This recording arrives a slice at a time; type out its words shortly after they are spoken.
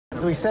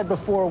As we said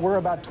before, we're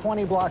about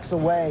 20 blocks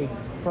away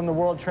from the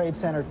World Trade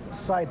Center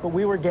site, but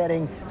we were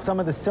getting some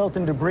of the silt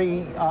and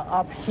debris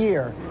up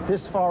here,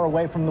 this far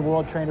away from the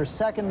World Trade Center.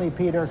 Secondly,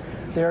 Peter,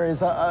 there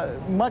is a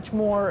much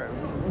more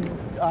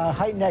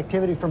heightened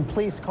activity from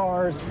police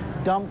cars,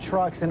 dump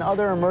trucks, and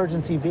other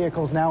emergency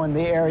vehicles now in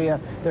the area.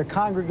 They're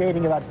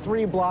congregating about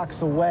 3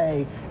 blocks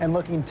away and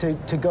looking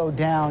to go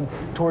down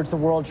towards the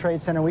World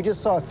Trade Center. We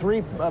just saw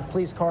 3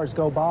 police cars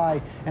go by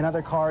and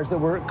other cars that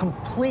were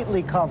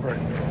completely covered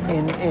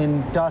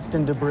in dust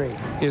and debris.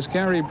 Is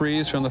Gary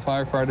Breeze from the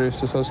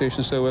Firefighters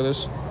Association still with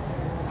us?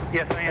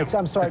 Yes, I am.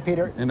 I'm sorry,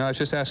 Peter. And I was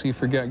just asking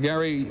for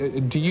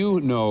Gary, do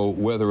you know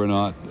whether or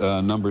not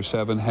number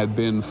 7 had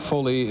been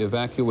fully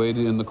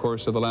evacuated in the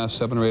course of the last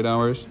 7 or 8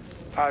 hours?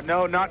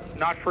 No,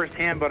 not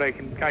firsthand, but I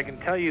can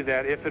tell you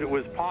that if it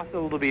was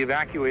possible to be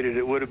evacuated,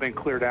 it would have been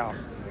cleared out.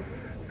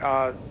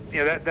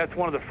 You know, that's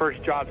one of the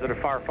first jobs that a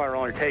firefighter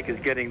will undertake, is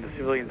getting the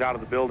civilians out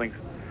of the buildings.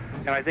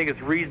 And I think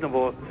it's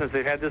reasonable, since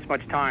they've had this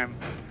much time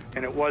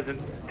and it wasn't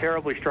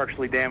terribly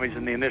structurally damaged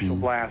in the initial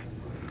blast,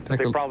 that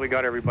they probably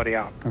got everybody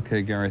out.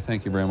 Okay, Gary,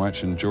 thank you very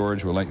much. And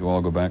George, we'll let you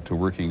all go back to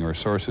working your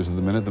sources in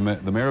a minute.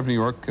 The Mayor of New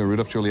York,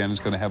 Rudolph Giuliani, is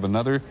going to have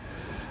another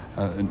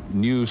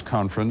news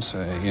conference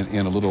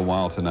in a little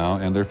while to now,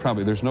 and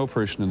there's no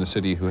person in the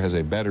city who has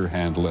a better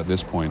handle at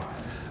this point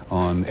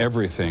on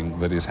everything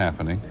that is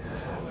happening.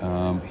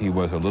 He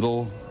was a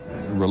little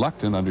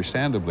reluctant,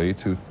 understandably,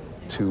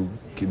 to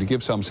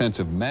give some sense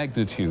of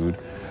magnitude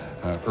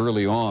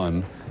early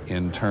on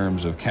in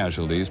terms of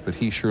casualties, but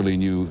he surely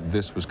knew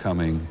this was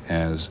coming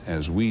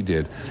as we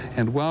did.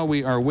 And while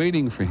we are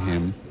waiting for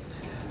him,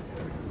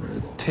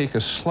 take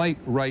a slight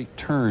right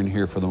turn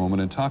here for the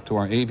moment and talk to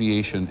our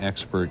aviation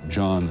expert,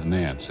 John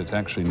Nance. It's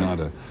actually not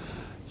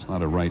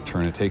a right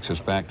turn. It takes us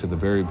back to the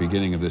very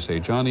beginning of this day.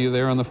 John, are you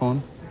there on the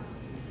phone?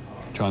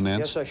 John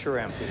Nance? Yes, I sure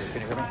am, Peter.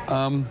 Can you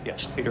hear me?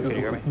 Yes, Peter, can you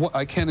hear me?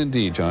 I can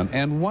indeed, John.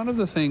 And one of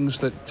the things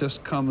that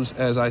just comes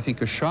as, I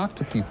think, a shock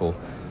to people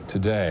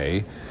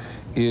today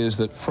is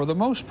that, for the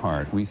most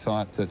part, we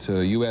thought that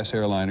U.S.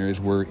 airliners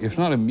were, if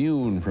not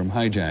immune from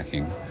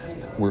hijacking,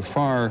 were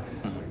far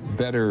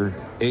better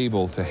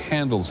able to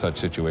handle such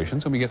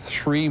situations. And we get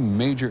 3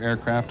 major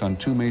aircraft on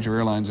 2 major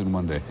airlines in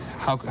one day.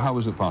 How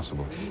is it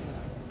possible?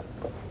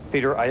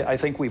 Peter, I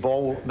think we've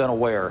all been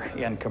aware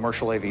in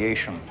commercial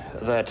aviation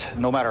that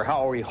no matter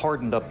how we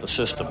hardened up the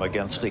system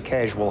against the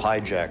casual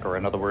hijacker,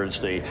 in other words,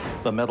 the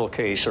mental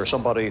case, or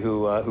somebody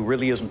who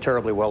really isn't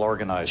terribly well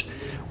organized,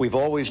 we've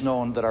always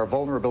known that our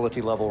vulnerability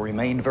level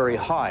remained very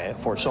high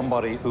for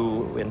somebody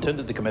who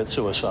intended to commit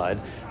suicide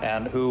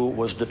and who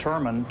was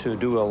determined to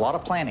do a lot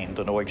of planning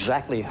to know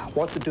exactly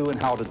what to do and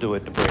how to do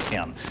it to break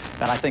in.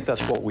 And I think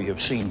that's what we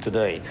have seen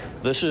today.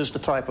 This is the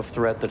type of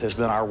threat that has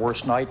been our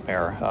worst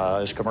nightmare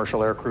as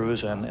commercial air crews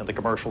and the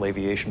commercial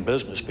aviation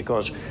business,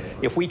 because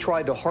if we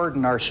tried to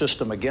harden our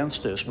system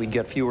against this, we'd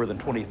get fewer than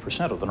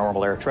 20% of the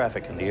normal air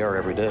traffic in the air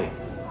every day.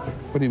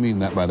 What do you mean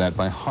by that?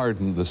 By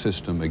harden the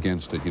system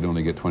against it, you'd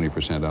only get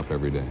 20% up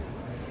every day?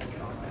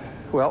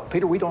 Well,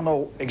 Peter, we don't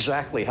know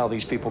exactly how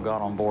these people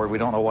got on board. We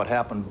don't know what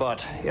happened,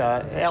 but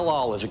El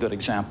Al is a good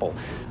example.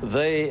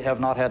 They have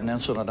not had an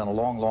incident in a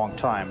long, long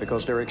time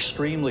because they're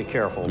extremely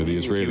careful. The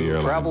Israeli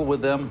airline. Travel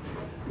with them.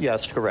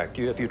 Yes, correct.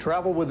 If you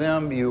travel with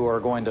them, you are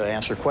going to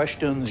answer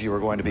questions. You are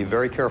going to be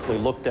very carefully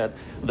looked at.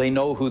 They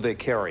know who they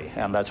carry,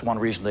 and that's one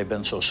reason they've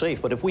been so safe.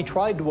 But if we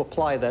tried to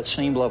apply that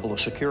same level of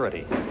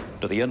security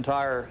to the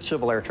entire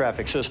civil air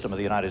traffic system of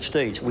the United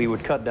States, we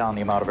would cut down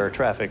the amount of air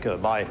traffic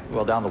by,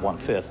 well, down to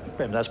 1/5,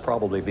 and that's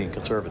probably being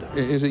conservative.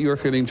 Is it your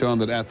feeling, John,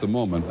 that at the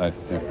moment, I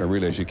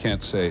realize you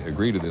can't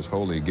agree to this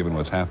wholly given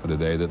what's happened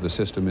today, that the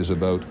system is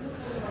about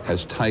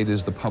as tight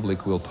as the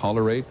public will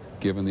tolerate,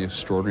 given the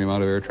extraordinary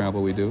amount of air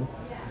travel we do?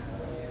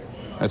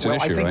 That's an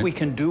issue, I think right? we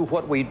can do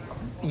what we,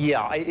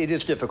 yeah, it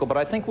is difficult, but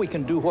I think we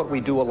can do what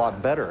we do a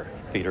lot better,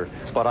 Peter.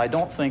 But I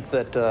don't think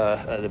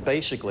that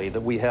basically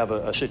that we have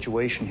a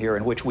situation here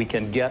in which we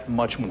can get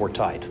much more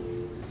tight.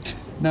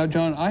 Now,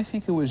 John, I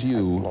think it was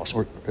you,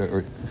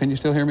 or can you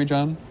still hear me,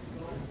 John?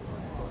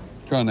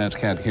 John Nance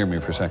can't hear me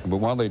for a second, but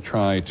while they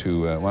try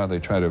to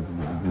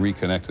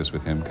reconnect us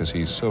with him, because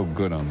he's so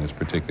good on this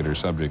particular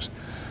subjects,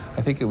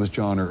 I think it was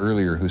John or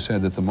earlier who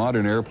said that the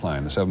modern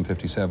airplane, the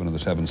 757 and the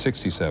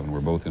 767, were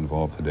both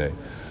involved today,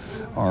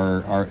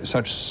 are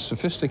such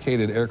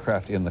sophisticated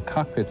aircraft in the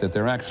cockpit that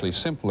they're actually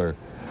simpler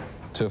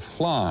to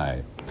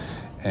fly.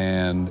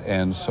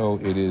 And so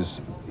it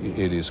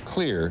is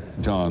clear,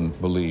 John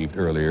believed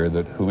earlier,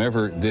 that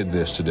whomever did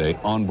this today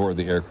on board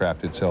the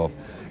aircraft itself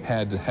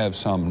had to have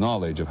some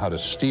knowledge of how to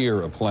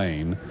steer a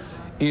plane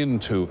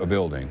into a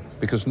building,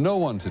 because no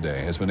one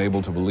today has been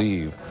able to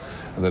believe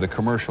that a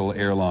commercial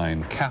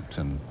airline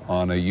captain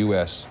on a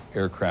U.S.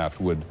 aircraft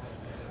would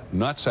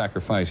not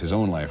sacrifice his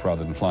own life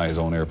rather than fly his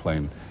own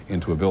airplane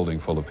into a building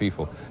full of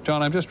people.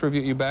 John, I'm just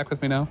reviewing. You back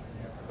with me now?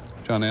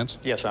 John Nance?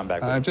 Yes, I'm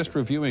back. I'm just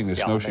reviewing this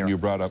notion you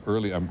brought up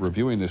earlier. I'm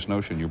reviewing this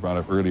notion you brought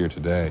up earlier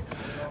today,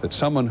 that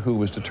someone who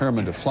was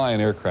determined to fly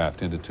an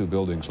aircraft into 2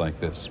 buildings like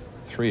this,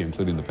 3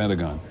 including the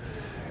Pentagon,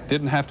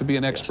 didn't have to be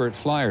an expert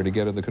flyer to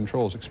get at the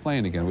controls.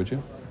 Explain again, would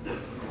you?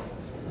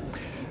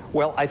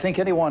 Well, I think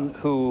anyone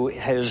who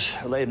has,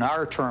 in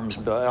our terms,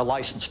 a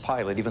licensed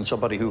pilot, even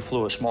somebody who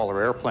flew a smaller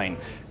airplane,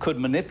 could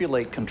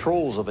manipulate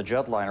controls of a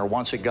jetliner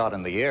once it got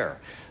in the air.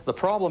 The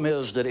problem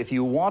is that if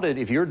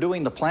you're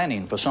doing the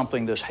planning for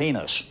something this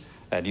heinous,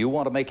 and you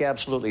want to make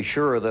absolutely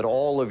sure that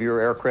all of your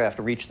aircraft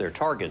reach their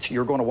targets,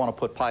 you're going to want to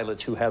put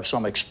pilots who have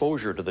some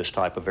exposure to this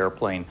type of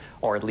airplane,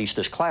 or at least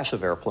this class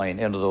of airplane,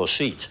 into those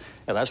seats.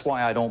 And that's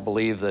why I don't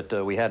believe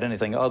that we had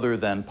anything other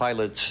than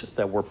pilots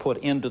that were put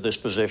into this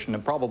position,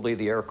 and probably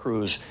the air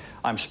crews,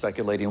 I'm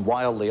speculating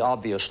wildly,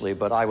 obviously,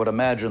 but I would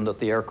imagine that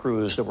the air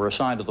crews that were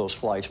assigned to those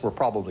flights were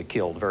probably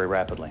killed very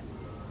rapidly.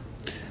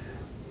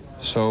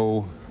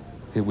 So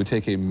it would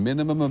take a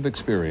minimum of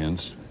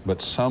experience but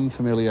some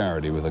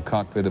familiarity with a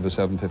cockpit of a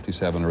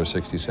 757 or a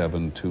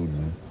 67 to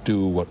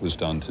do what was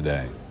done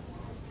today.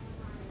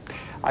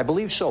 I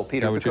believe so,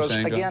 Peter, because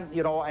saying, again,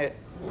 you know,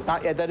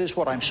 that is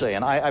what I'm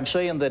saying. I'm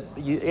saying that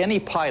any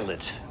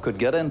pilot could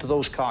get into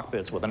those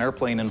cockpits with an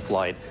airplane in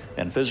flight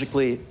and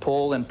physically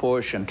pull and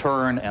push and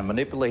turn and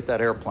manipulate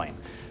that airplane.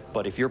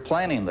 But if you're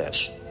planning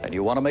this and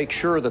you want to make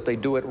sure that they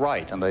do it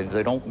right and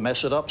they don't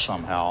mess it up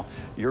somehow,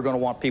 you're going to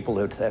want people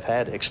who have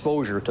had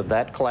exposure to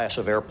that class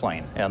of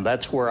airplane. And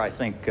that's where I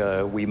think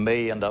we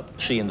may end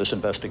up seeing this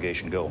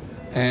investigation go.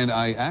 And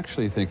I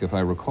actually think, if I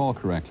recall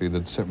correctly,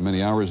 that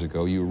many hours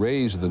ago you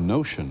raised the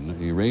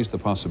notion, you raised the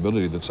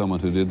possibility that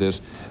someone who did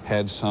this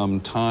had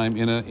some time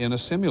in a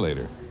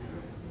simulator.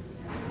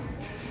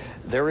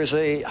 There is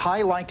a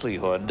high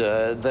likelihood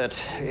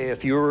that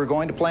if you were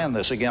going to plan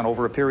this again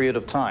over a period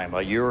of time,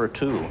 a year or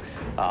two,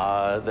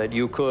 that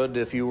you could,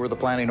 if you were the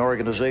planning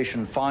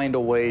organization, find a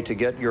way to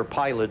get your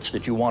pilots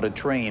that you wanted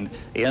trained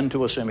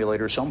into a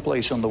simulator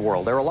someplace in the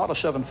world. There are a lot of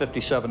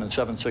 757 and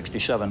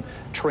 767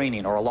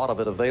 training, or a lot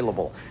of it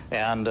available.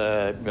 And,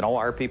 you know,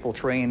 our people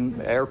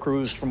train air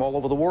crews from all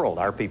over the world,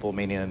 our people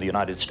meaning in the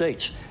United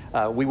States.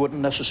 We wouldn't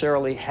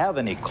necessarily have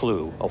any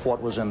clue of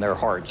what was in their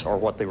hearts or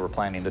what they were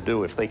planning to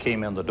do if they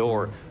came in the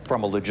door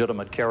from a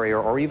legitimate carrier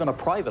or even a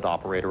private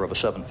operator of a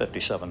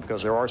 757,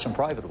 because there are some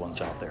private ones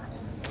out there.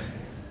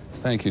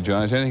 Thank you,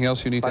 John. Is there anything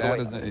else you need to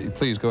add?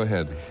 Please go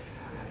ahead.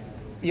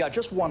 Yeah,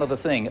 just one other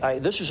thing.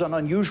 This is an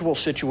unusual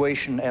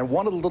situation, and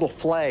one of the little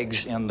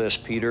flags in this,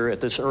 Peter, at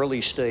this early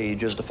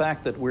stage is the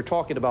fact that we're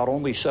talking about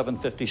only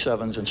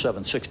 757s and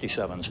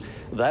 767s.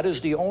 That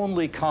is the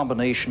only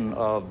combination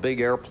of big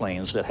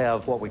airplanes that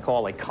have what we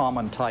call a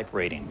common type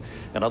rating.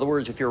 In other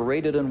words, if you're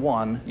rated in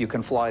one, you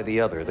can fly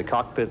the other. The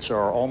cockpits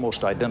are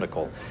almost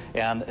identical.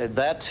 And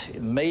that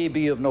may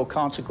be of no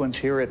consequence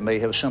here. It may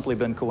have simply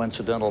been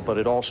coincidental, but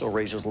it also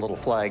raises a little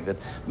flag that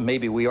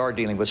maybe we are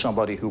dealing with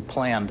somebody who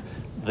planned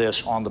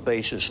this on the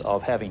basis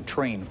of having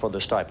trained for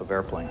this type of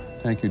airplane.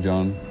 Thank you,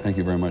 John. Thank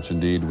you very much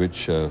indeed,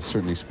 which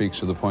certainly speaks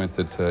to the point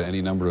that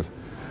any number of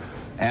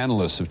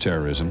analysts of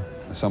terrorism,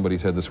 somebody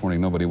said this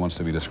morning, nobody wants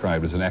to be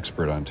described as an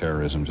expert on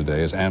terrorism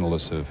today, as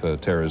analysts of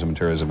terrorism and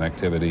terrorism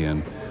activity,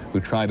 and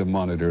who try to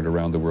monitor it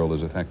around the world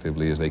as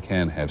effectively as they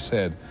can, have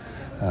said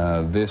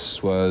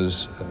this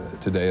was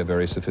today a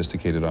very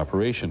sophisticated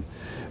operation.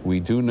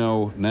 We do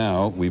know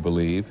now, we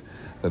believe,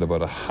 that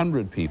about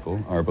 100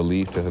 people are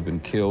believed to have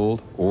been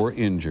killed or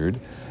injured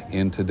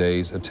in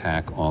today's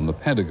attack on the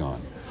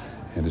Pentagon.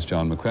 And as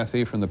John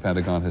McWethy from the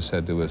Pentagon has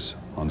said to us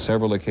on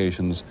several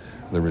occasions,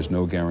 there is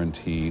no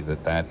guarantee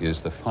that that is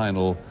the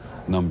final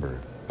number.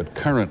 But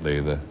currently,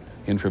 the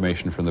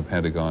information from the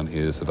Pentagon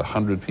is that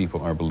 100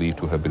 people are believed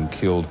to have been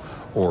killed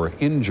or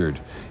injured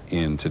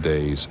in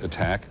today's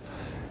attack.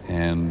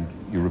 And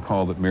you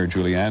recall that Mayor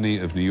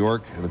Giuliani of New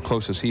York, the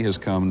closest he has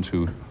come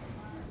to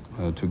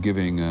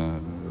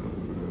giving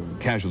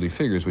casualty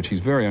figures, which he's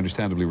very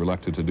understandably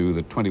reluctant to do,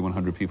 that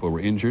 2,100 people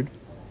were injured,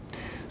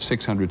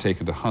 600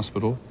 taken to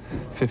hospital,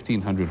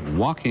 1,500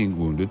 walking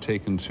wounded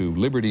taken to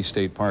Liberty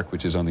State Park,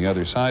 which is on the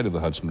other side of the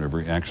Hudson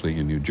River, actually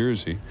in New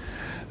Jersey,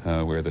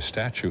 where the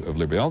Statue of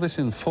Liberty, all this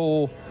in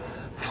full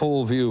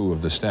view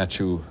of the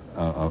Statue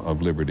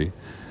of Liberty,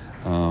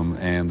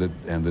 and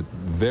that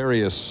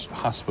various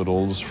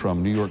hospitals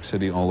from New York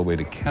City all the way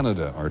to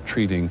Canada are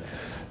treating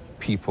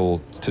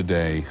people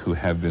today who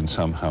have been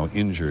somehow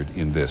injured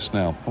in this.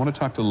 Now, I want to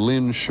talk to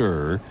Lynn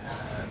Scher,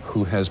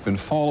 who has been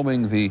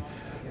following the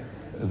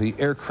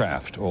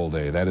aircraft all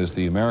day. That is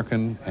the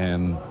American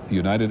and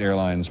United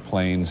Airlines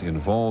planes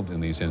involved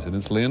in these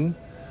incidents. Lynn?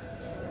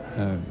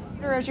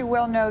 As you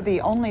well know, the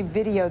only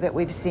video that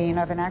we've seen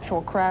of an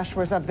actual crash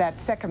was of that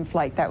second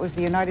flight. That was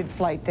the United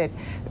flight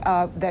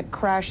that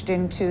crashed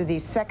into the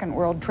second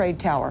World Trade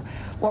Tower.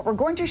 What we're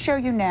going to show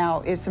you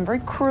now is some very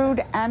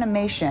crude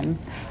animation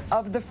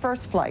of the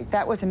first flight.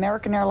 That was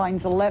American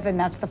Airlines 11.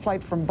 That's the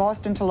flight from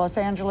Boston to Los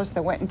Angeles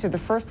that went into the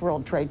first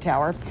World Trade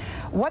Tower.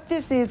 What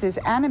this is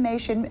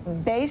animation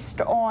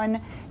based on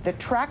the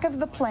track of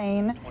the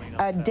plane,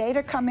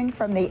 data coming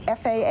from the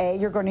FAA.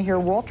 You're going to hear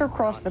Walter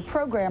Cross, the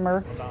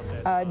programmer,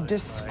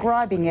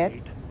 describing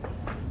it.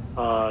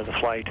 The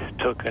flight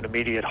took an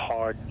immediate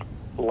hard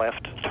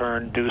left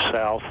turn due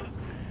south.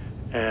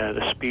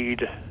 The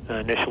speed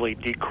initially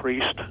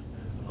decreased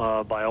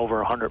by over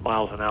 100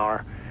 miles an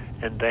hour,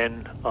 and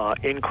then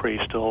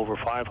increased to over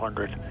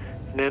 500.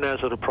 And then as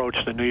it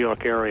approached the New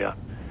York area,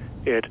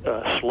 it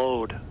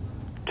slowed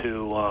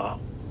to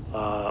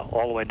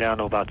all the way down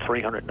to about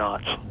 300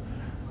 knots.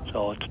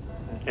 So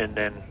and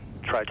then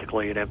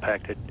tragically it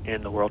impacted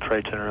in the World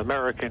Trade Center.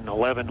 American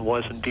 11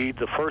 was indeed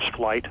the first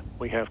flight.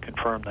 We have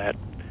confirmed that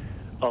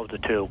of the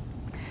two.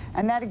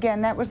 And that,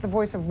 again, that was the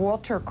voice of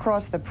Walter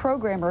Cross, the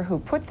programmer who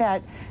put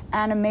that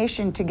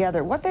animation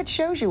together. What that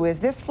shows you is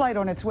this flight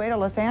on its way to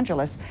Los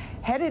Angeles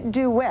headed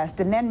due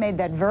west and then made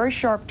that very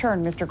sharp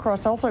turn. Mr.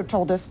 Cross also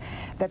told us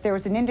that there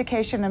was an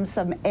indication of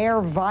some air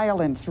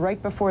violence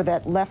right before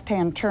that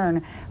left-hand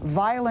turn,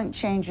 violent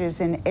changes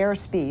in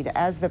airspeed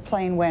as the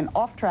plane went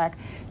off track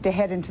to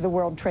head into the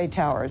World Trade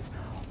Towers.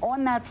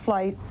 On that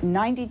flight,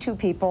 92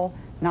 people,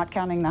 not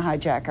counting the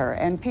hijacker.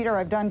 And Peter,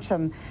 I've done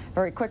some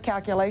very quick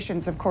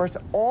calculations. Of course,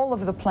 all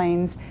of the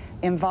planes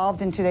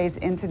involved in today's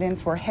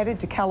incidents were headed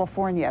to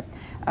California.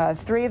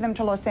 3 of them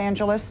to Los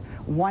Angeles,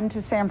 1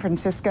 to San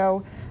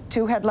Francisco,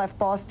 2 had left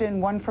Boston,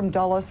 1 from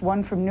Dulles,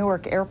 1 from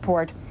Newark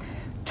Airport.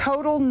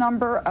 Total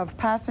number of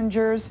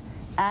passengers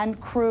and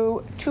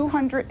crew,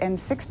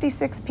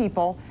 266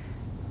 people,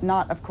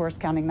 not, of course,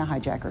 counting the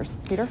hijackers.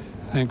 Peter?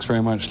 Thanks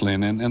very much,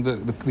 Lynn. And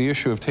the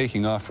issue of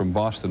taking off from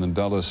Boston and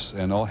Dulles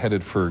and all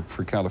headed for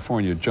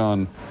California,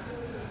 John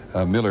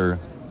Miller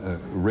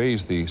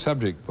raised the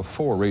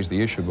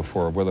issue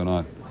before of whether or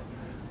not,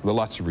 there are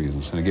lots of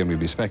reasons, and again we'd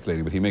be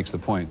speculating, but he makes the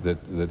point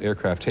that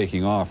aircraft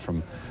taking off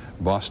from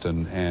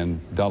Boston and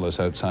Dulles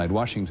outside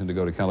Washington to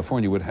go to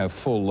California would have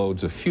full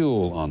loads of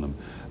fuel on them,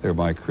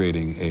 thereby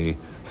creating a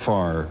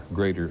far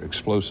greater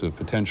explosive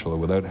potential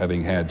without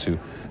having had to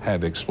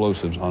have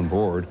explosives on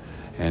board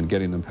and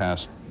getting them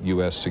past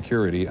U.S.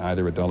 security,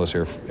 either at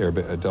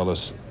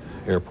Dulles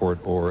Airport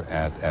or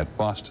at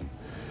Boston.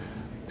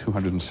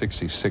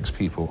 266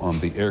 people on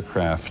the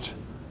aircraft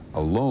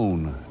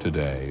alone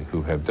today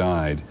who have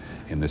died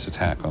in this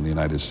attack on the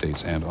United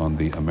States and on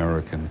the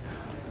American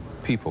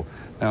people.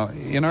 Now,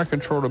 in our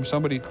control room,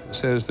 somebody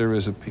says there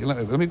is a...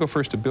 Let me go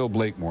first to Bill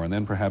Blakemore and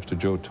then perhaps to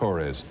Joe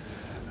Torres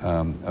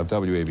of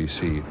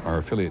WABC, our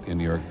affiliate in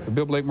New York.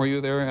 Bill Blakemore,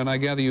 you there? And I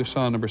gather you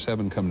saw number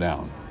 7 come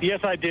down. Yes,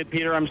 I did,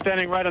 Peter. I'm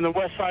standing right on the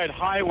West Side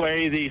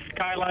Highway. The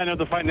skyline of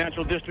the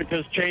financial district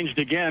has changed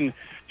again.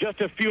 Just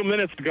a few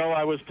minutes ago,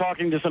 I was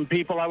talking to some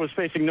people. I was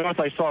facing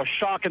north. I saw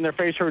shock in their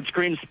face, heard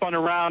screams, spun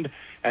around,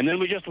 and then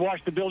we just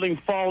watched the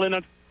building fall in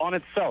on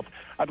itself.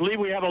 I believe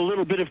we have a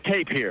little bit of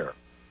tape here.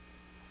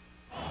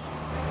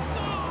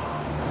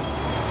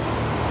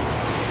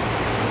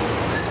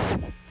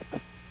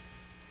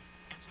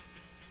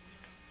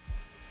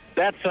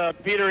 That's,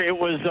 Peter, it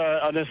was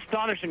an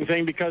astonishing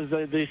thing because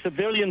the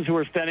civilians who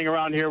were standing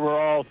around here were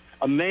all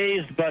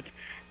amazed, but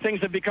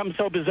things have become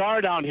so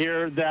bizarre down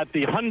here that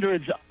the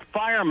hundreds of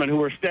firemen who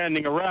were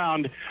standing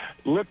around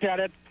looked at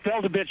it,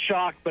 felt a bit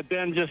shocked, but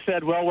then just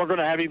said, well, we're going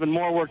to have even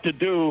more work to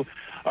do.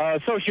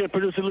 Associate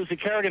producer Lucy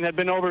Kerrigan had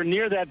been over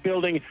near that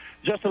building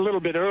just a little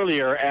bit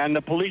earlier, and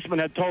the policeman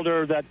had told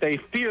her that they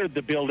feared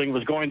the building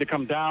was going to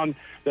come down,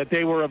 that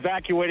they were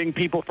evacuating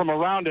people from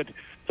around it.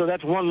 So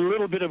that's one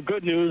little bit of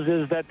good news,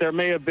 is that there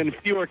may have been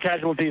fewer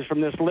casualties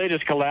from this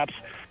latest collapse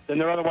than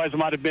there otherwise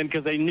might have been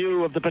because they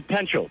knew of the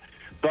potential.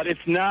 But it's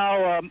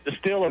now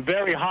still a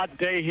very hot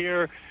day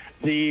here.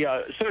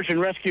 The search and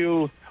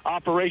rescue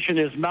operation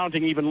is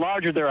mounting even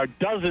larger. There are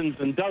dozens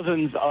and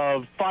dozens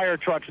of fire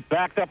trucks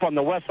backed up on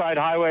the West Side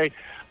Highway,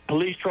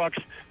 police trucks.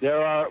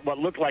 There are what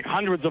look like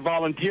hundreds of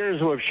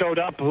volunteers who have showed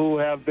up, who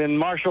have been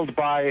marshaled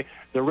by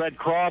the Red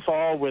Cross,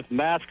 all with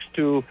masks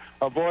to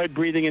avoid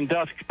breathing in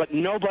dust, but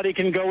nobody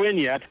can go in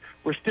yet.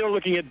 We're still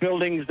looking at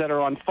buildings that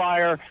are on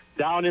fire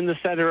down in the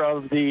center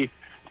of the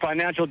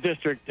financial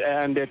district,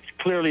 and it's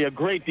clearly a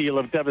great deal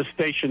of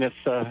devastation.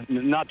 It's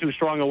not too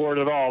strong a word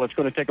at all. It's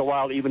going to take a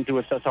while even to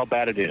assess how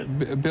bad it is.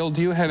 Bill,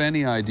 do you have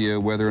any idea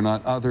whether or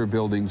not other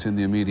buildings in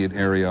the immediate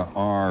area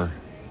are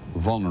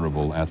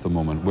vulnerable at the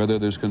moment, whether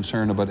there's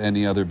concern about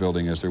any other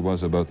building as there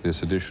was about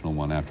this additional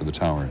one after the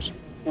towers?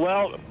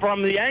 Well,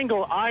 from the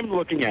angle I'm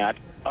looking at,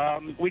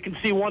 we can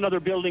see one other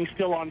building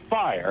still on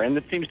fire, and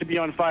it seems to be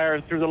on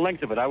fire through the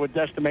length of it. I would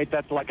estimate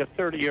that's like a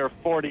 30 or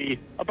 40,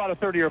 about a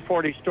 30 or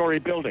 40 story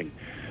building.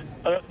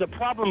 The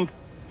problem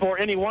for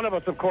any one of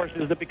us, of course,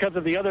 is that because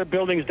of the other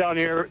buildings down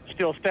here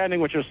still standing,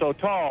 which are so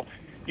tall,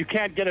 you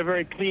can't get a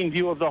very clean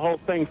view of the whole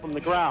thing from the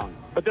ground.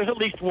 But there's at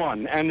least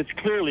one, and it's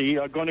clearly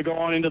going to go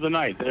on into the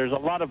night. There's a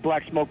lot of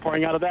black smoke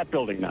pouring out of that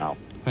building now.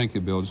 Thank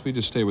you, Bill. Just we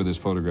just stay with this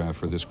photograph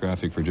for this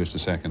graphic for just a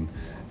second.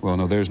 Well,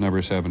 no, there's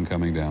number 7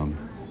 coming down.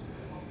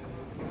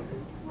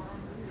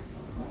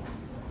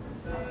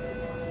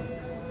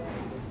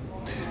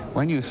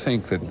 When you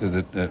think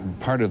that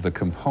part of the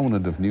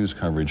component of news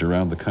coverage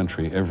around the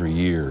country every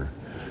year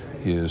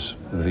is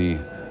the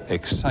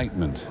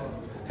excitement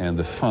and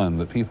the fun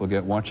that people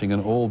get watching an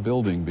old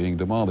building being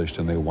demolished,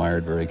 and they wire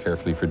it very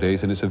carefully for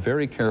days. And it's a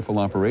very careful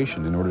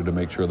operation in order to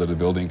make sure that a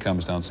building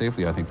comes down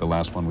safely. I think the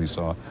last one we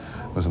saw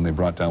was when they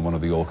brought down one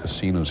of the old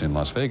casinos in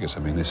Las Vegas. I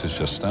mean, this is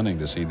just stunning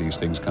to see these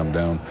things come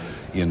down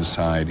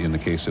inside. In the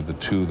case of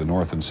the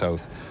north and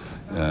south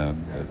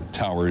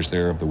towers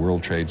there of the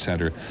World Trade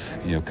Center,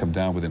 you know, come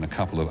down within a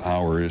couple of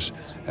hours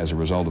as a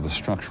result of the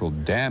structural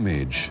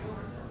damage,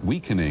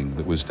 weakening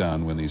that was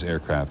done when these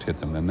aircraft hit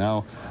them. And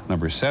now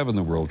number 7,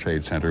 the World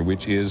Trade Center,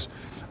 which is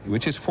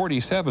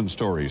 47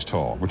 stories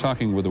tall. We're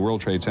talking with the World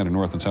Trade Center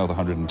north and south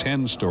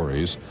 110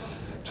 stories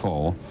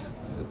tall.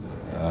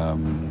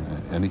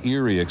 An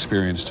eerie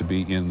experience to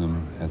be in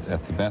them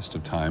at the best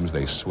of times.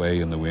 They sway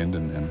in the wind,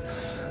 and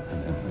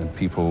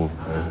people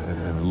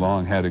have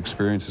long had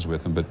experiences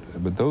with them.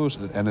 But those,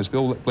 and as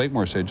Bill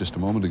Blakemore said just a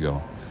moment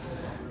ago,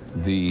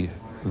 the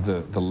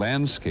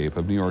landscape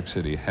of New York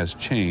City has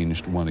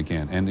changed one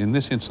again. And in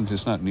this instance,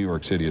 it's not New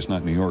York City, it's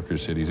not New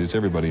Yorkers' cities, it's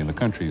everybody in the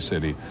country's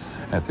city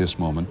at this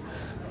moment,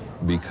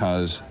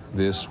 because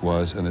this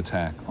was an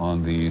attack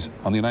on the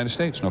United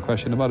States, no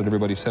question about it.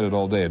 Everybody said it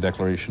all day, a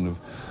declaration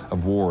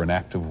of war, an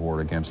act of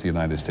war against the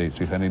United States.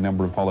 We've had a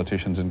number of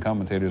politicians and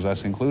commentators,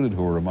 us included,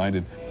 who were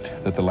reminded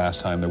that the last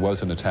time there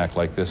was an attack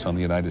like this on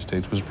the United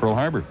States was Pearl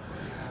Harbor,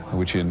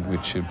 which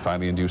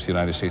finally induced the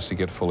United States to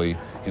get fully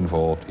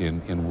involved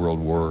in World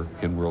War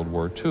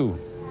II.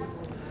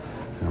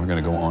 And we're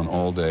going to go on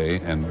all day,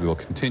 and we'll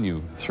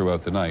continue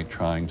throughout the night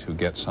trying to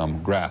get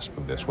some grasp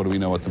of this. What do we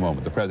know at the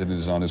moment? The president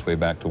is on his way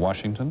back to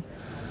Washington,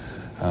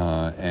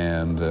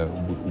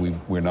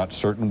 we're not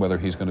certain whether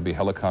he's going to be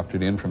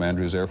helicoptered in from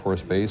Andrews Air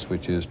Force Base,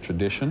 which is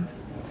tradition,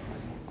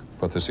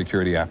 but the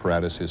security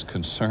apparatus is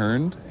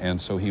concerned, and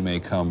so he may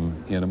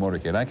come in a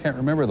motorcade. I can't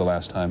remember the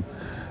last time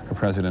a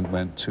president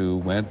went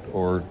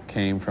or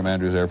came from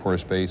Andrews Air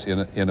Force Base in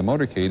a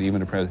motorcade.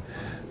 Even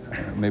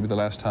maybe the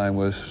last time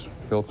was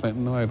Bill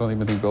Clinton. No, I don't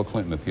even think Bill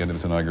Clinton at the end of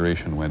his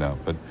inauguration went out.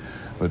 But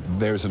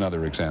there's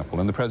another example.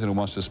 And the president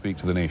wants to speak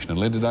to the nation. And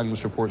Linda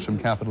Douglas reports from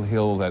Capitol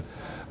Hill that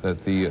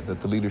the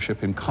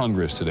leadership in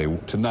Congress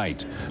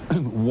tonight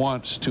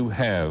wants to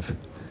have.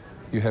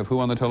 You have who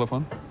on the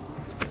telephone?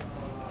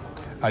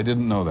 I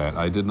didn't know that.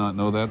 I did not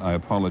know that. I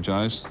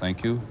apologize.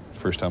 Thank you.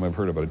 First time I've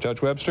heard about it.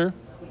 Judge Webster?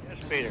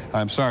 Peter.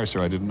 I'm sorry,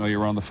 sir. I didn't know you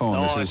were on the phone.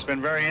 No, it's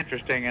been very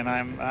interesting, and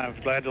I'm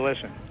glad to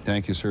listen.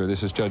 Thank you, sir.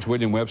 This is Judge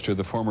William Webster,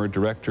 the former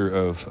director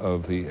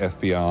of the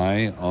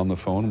FBI, on the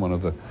phone, one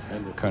of the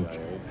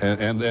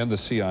and the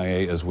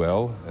CIA as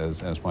well,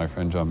 as my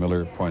friend John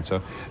Miller points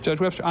out. Judge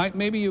Webster,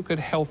 maybe you could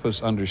help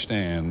us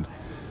understand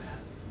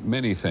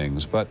many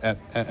things, but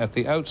at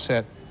the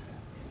outset,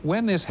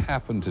 when this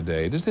happened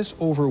today, does this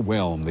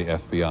overwhelm the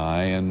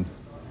FBI and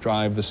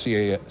drive the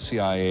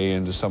CIA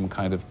into some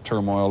kind of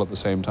turmoil at the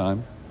same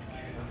time?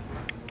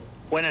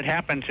 When it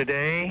happened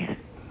today,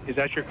 is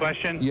that your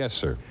question? Yes,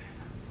 sir.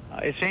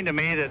 It seemed to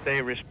me that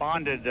they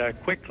responded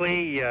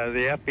quickly.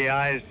 The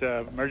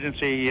FBI's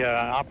emergency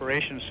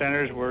operations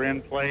centers were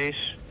in place.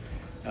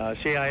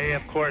 CIA,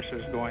 of course,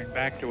 is going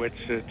back to its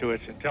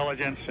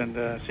intelligence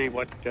and see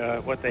what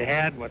they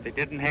had, what they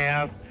didn't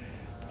have.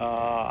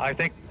 I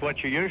think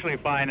what you usually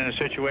find in a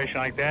situation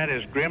like that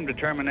is grim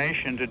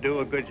determination to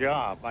do a good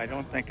job. I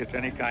don't think it's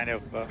any kind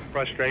of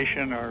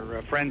frustration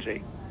or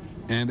frenzy.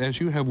 And as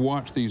you have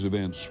watched these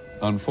events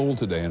unfold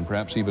today, and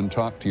perhaps even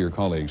talked to your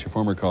colleagues, your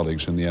former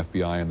colleagues in the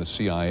FBI and the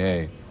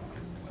CIA,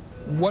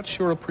 what's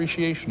your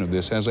appreciation of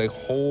this as a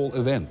whole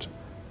event?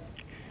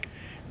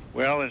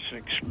 Well, it's an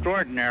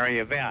extraordinary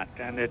event,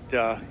 and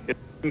it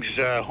brings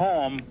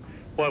home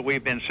what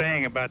we've been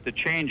saying about the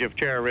change of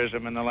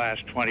terrorism in the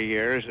last 20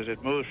 years, as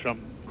it moves from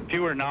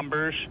fewer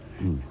numbers,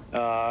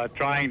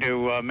 trying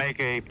to make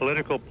a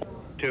political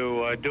point,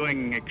 to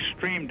doing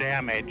extreme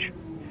damage.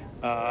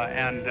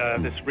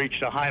 This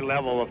reached a high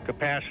level of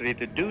capacity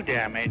to do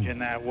damage in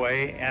that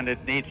way, and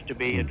it needs to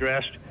be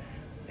addressed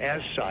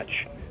as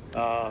such.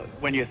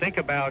 When you think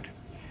about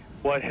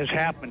what has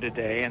happened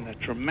today and the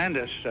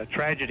tremendous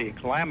tragedy and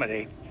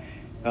calamity,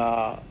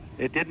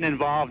 it didn't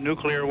involve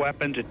nuclear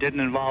weapons, it didn't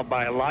involve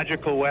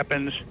biological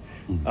weapons,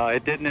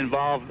 it didn't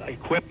involve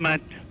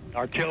equipment,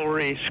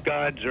 artillery,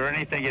 scuds, or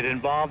anything. It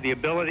involved the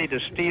ability to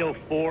steal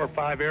 4 or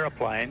 5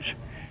 airplanes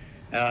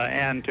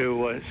and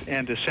to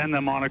send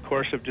them on a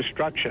course of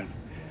destruction.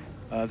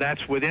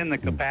 That's within the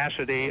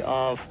capacity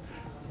of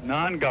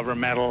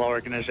non-governmental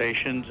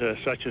organizations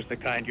such as the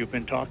kind you've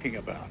been talking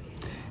about.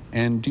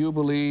 And do you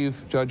believe,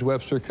 Judge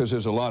Webster, because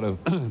there's a lot of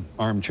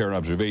armchair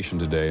observation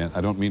today, and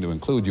I don't mean to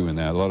include you in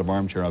that, a lot of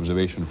armchair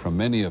observation from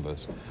many of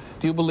us,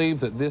 do you believe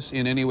that this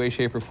in any way,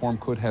 shape, or form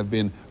could have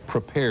been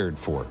prepared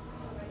for,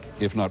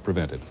 if not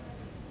prevented?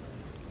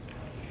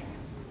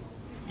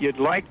 You'd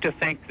like to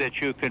think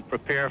that you could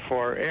prepare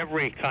for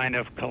every kind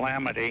of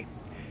calamity,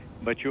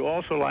 but you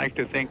also like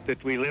to think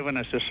that we live in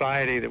a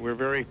society that we're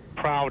very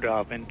proud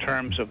of in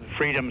terms of the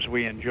freedoms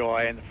we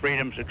enjoy, and the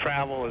freedoms to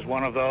travel is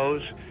one of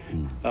those.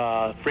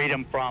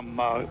 Freedom from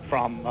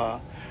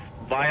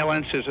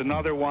violence is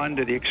another one,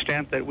 to the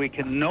extent that we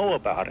can know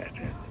about it.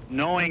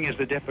 Knowing is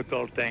the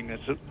difficult thing.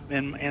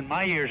 In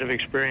my years of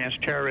experience,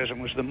 terrorism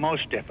was the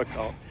most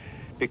difficult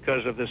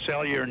because of the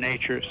cellular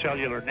nature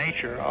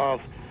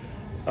of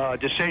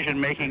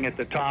decision-making at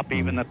the top.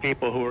 Even the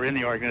people who were in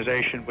the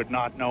organization would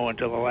not know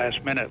until the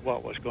last minute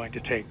what was going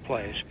to take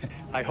place.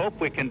 I hope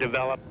we can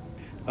develop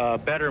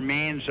better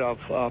means of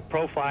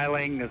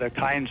profiling the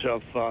kinds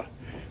of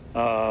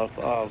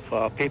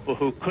people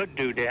who could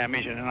do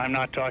damage, and I'm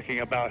not talking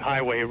about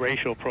highway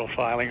racial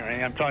profiling or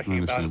anything. I'm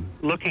talking about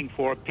looking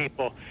for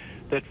people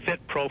that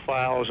fit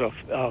profiles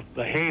of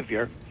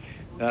behavior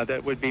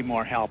that would be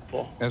more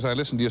helpful. As I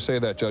listen to you say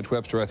that, Judge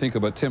Webster, I think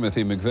about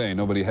Timothy McVeigh.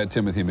 Nobody had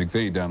Timothy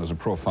McVeigh down as a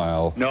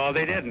profile. No,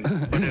 they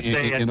didn't. But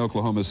if in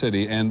Oklahoma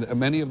City, and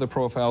many of the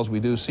profiles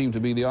we do seem to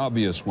be the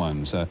obvious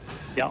ones.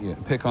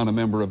 Pick on a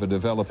member of a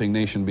developing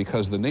nation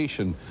because the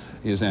nation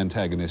is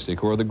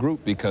antagonistic, or the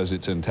group because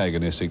it's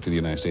antagonistic to the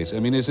United States. I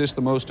mean, is this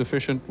the most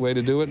efficient way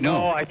to do it?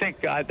 No, I think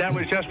that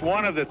was just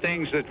one of the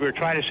things that we're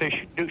trying to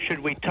say, should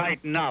we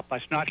tighten up?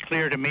 It's not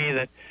clear to me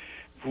that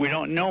we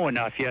don't know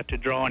enough yet to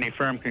draw any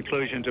firm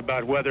conclusions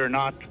about whether or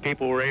not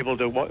people were able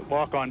to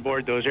walk on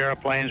board those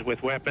airplanes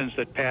with weapons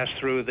that passed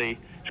through the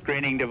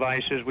screening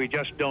devices. We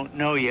just don't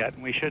know yet,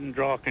 and we shouldn't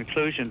draw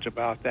conclusions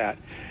about that.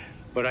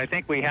 But I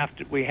think we have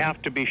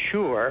to be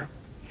sure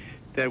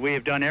that we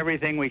have done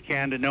everything we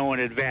can to know in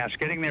advance.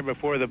 Getting there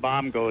before the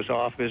bomb goes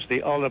off is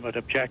the ultimate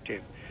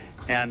objective.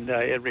 And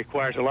it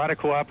requires a lot of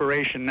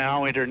cooperation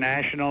now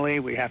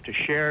internationally. We have to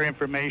share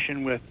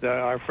information with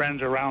our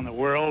friends around the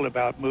world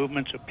about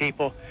movements of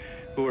people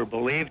who are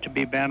believed to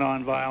be bent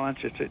on violence.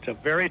 It's a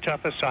very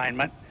tough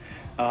assignment,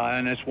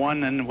 and it's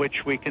one in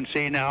which we can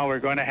see now we're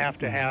going to have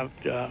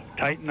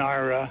tighten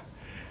our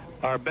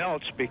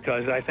belts,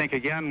 because I think,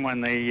 again,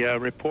 when the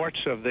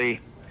reports of the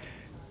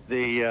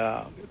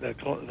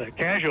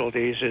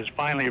casualties is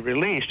finally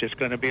released, it's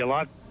going to be a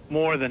lot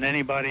more than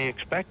anybody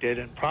expected,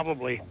 and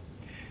probably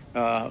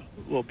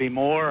will be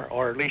more,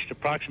 or at least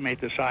approximate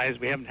the size.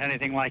 We haven't had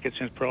anything like it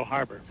since Pearl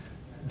Harbor.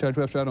 Judge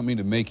Webster, I don't mean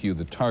to make you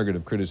the target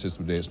of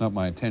criticism today. It's not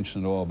my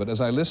intention at all. But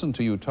as I listen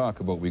to you talk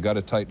about we got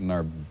to tighten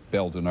our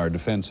belt and our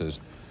defenses,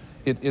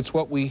 it's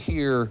what we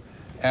hear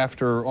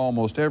after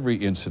almost every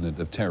incident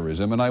of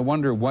terrorism. And I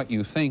wonder what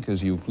you think,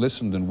 as you've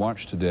listened and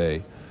watched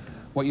today,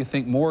 what you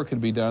think more could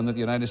be done that the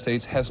United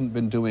States hasn't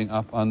been doing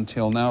up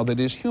until now that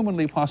is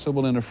humanly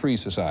possible in a free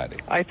society.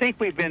 I think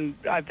we've been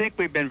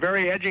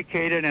very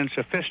educated and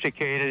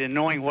sophisticated in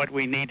knowing what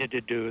we needed to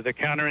do. The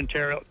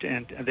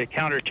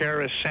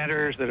counter-terrorist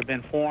centers that have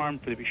been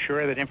formed to be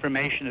sure that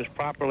information is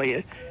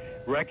properly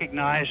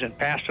recognized and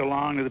passed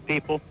along to the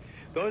people.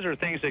 Those are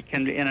things that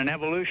can, in an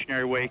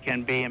evolutionary way,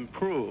 can be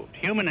improved.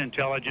 Human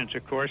intelligence,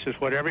 of course, is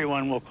what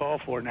everyone will call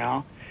for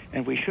now,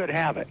 and we should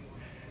have it.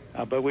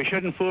 But we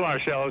shouldn't fool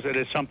ourselves that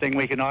it's something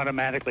we can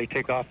automatically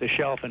take off the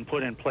shelf and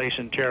put in place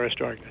in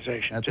terrorist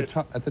organizations.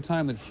 At the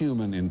time that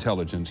human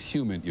intelligence,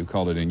 human you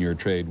call it in your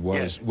trade,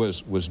 was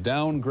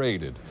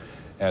downgraded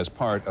as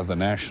part of the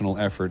national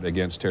effort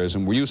against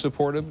terrorism, were you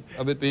supportive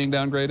of it being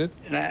downgraded?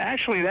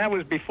 Actually, that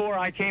was before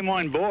I came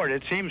on board.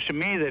 It seems to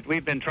me that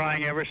we've been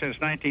trying ever since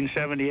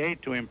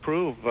 1978 to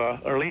improve, or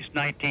at least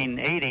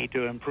 1980,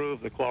 to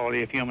improve the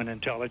quality of human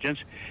intelligence.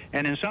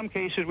 And in some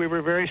cases, we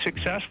were very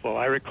successful.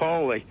 I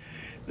recall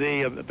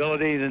the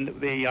ability,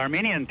 the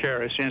Armenian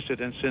terrorist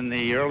incidents in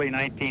the late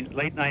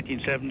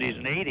 1970s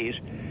and 80s,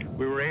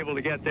 we were able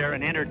to get there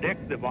and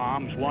interdict the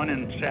bombs, one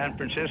in San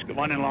Francisco,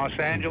 one in Los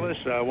Angeles,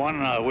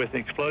 one with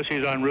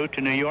explosives en route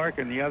to New York,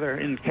 and the other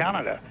in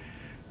Canada.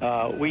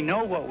 We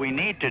know what we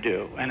need to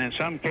do, and in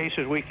some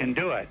cases we can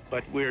do it,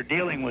 but we're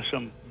dealing with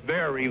some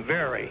very,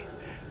 very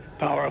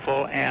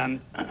powerful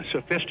and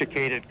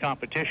sophisticated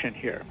competition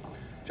here.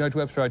 Judge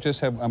Webster,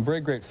 I'm very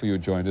grateful you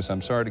joined us.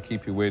 I'm sorry to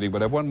keep you waiting,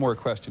 but I have one more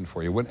question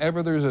for you.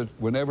 Whenever there's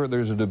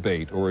a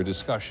debate or a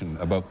discussion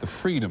about the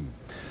freedom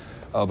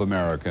of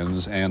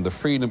Americans and the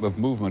freedom of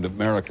movement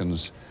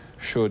Americans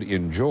should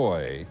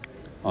enjoy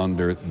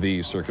under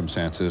these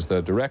circumstances,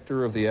 the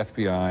director of the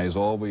FBI is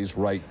always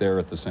right there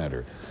at the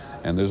center.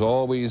 And there's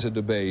always a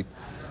debate,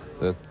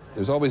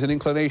 there's always an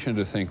inclination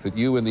to think that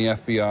you and the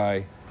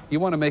FBI,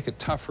 you want to make it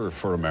tougher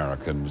for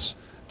Americans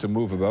to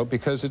move about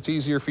because it's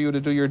easier for you to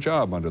do your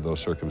job under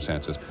those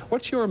circumstances.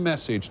 What's your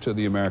message to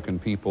the American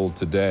people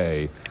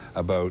today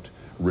about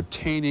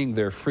retaining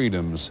their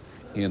freedoms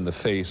in the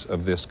face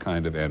of this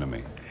kind of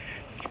enemy?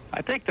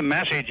 I think the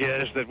message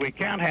is that we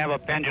can't have a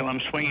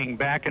pendulum swinging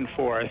back and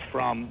forth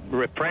from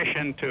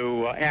repression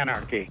to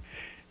anarchy.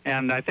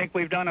 And I think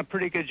we've done a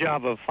pretty good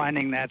job of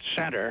finding that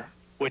center,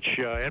 which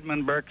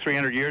Edmund Burke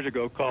 300 years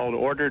ago called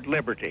ordered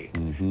liberty.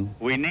 Mm-hmm.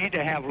 We need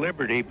to have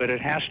liberty, but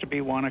it has to be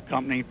one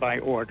accompanied by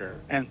order.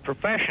 And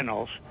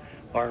professionals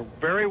are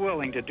very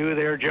willing to do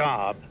their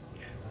job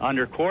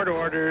under court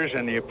orders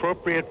and the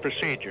appropriate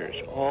procedures.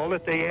 All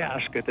that they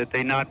ask is that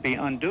they not be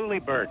unduly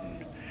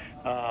burdened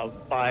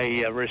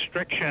by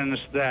restrictions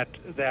that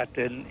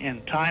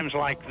in times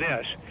like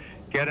this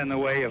get in the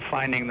way of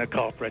finding the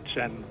culprits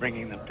and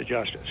bringing them to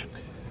justice.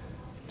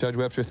 Judge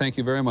Webster, thank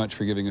you very much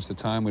for giving us the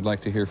time. We'd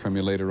like to hear from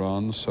you later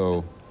on,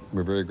 so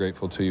We're very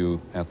grateful to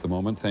you at the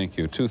moment. Thank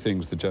you. Two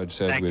things the judge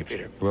said. Thank you,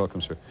 Peter. You're welcome,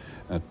 sir.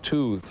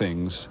 Two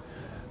things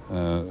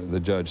the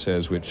judge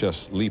says which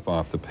just leap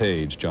off the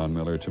page, John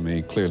Miller, to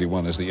me. Clearly,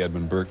 one is the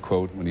Edmund Burke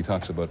quote when he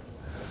talks about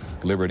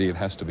liberty. It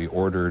has to be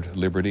ordered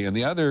liberty. And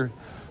the other,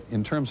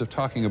 in terms of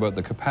talking about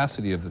the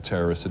capacity of the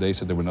terrorists today,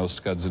 said there were no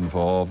scuds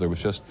involved. There was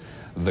just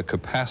the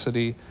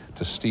capacity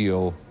to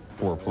steal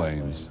 4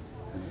 planes.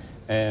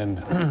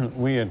 And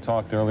we had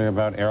talked earlier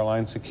about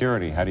airline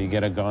security. How do you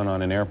get a gun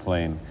on an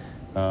airplane?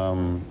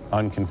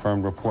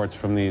 Unconfirmed reports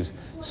from these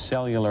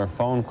cellular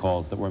phone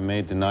calls that were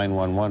made to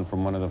 911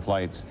 from one of the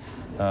flights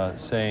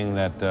saying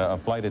that a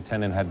flight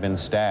attendant had been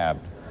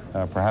stabbed.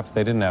 Perhaps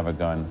they didn't have a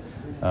gun.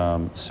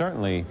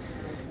 Certainly,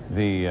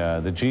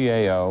 the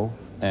GAO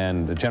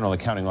and the General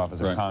Accounting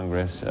Office of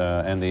Congress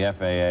and the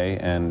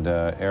FAA and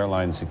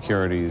airline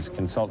securities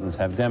consultants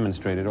have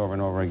demonstrated over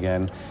and over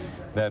again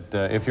that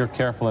if you're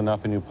careful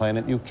enough and you plan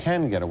it, you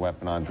can get a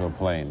weapon onto a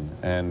plane.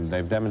 And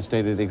they've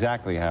demonstrated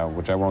exactly how,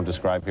 which I won't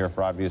describe here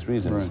for obvious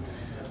reasons. Right.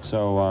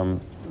 So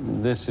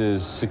this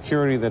is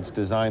security that's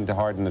designed to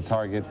harden the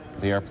target,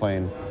 the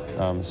airplane.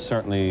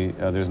 Certainly,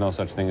 there's no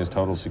such thing as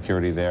total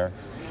security there.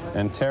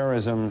 And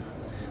terrorism,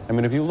 I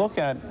mean, if you look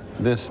at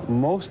this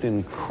most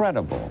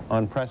incredible,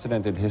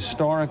 unprecedented,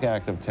 historic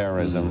act of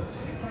terrorism,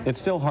 it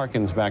still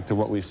harkens back to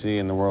what we see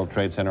in the World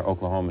Trade Center,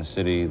 Oklahoma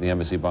City, the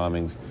embassy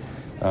bombings.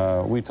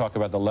 We talk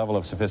about the level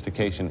of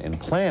sophistication in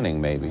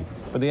planning, maybe,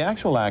 but the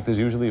actual act is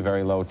usually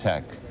very low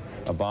tech.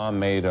 A bomb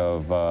made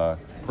of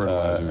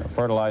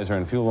fertilizer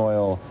and fuel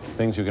oil,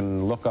 things you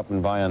can look up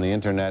and buy on the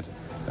internet,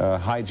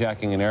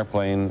 hijacking an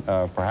airplane,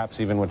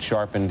 perhaps even with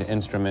sharpened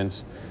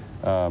instruments.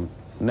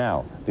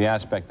 Now, the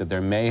aspect that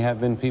there may have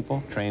been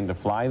people trained to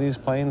fly these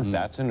planes,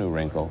 that's a new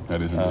wrinkle.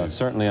 That is indeed.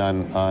 Certainly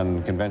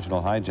on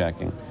conventional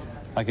hijacking.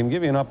 I can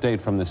give you an update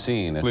from the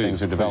scene as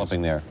things are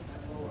developing there.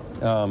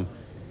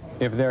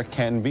 If there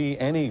can be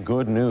any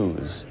good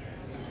news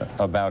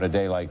about a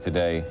day like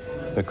today,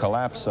 the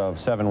collapse of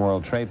 7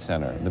 World Trade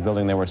Center, the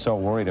building they were so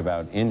worried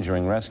about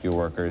injuring rescue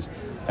workers,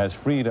 has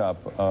freed up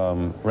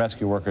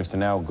rescue workers to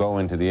now go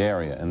into the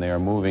area, and they are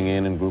moving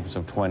in groups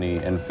of 20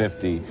 and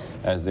 50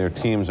 as their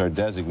teams are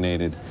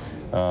designated.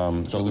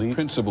 So the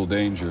principal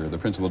danger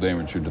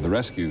to the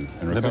rescue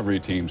and recovery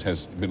teams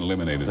has been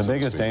eliminated. The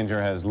biggest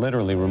danger has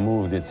literally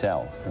removed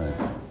itself.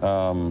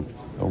 Right.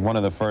 One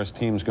of the first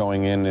teams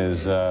going in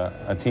is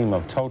a team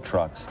of tow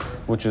trucks,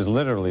 which is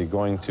literally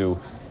going to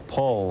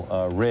pull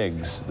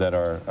rigs that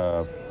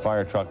are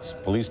fire trucks,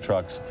 police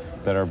trucks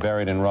that are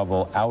buried in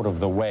rubble out of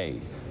the way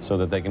so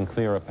that they can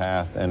clear a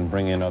path and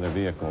bring in other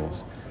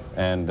vehicles.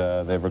 And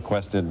they've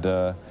requested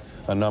a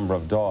number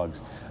of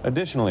dogs.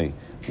 Additionally,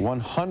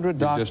 100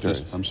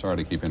 doctors... I'm sorry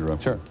to keep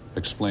interrupting. Sure.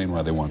 Explain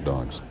why they want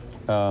dogs.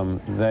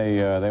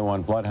 They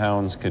want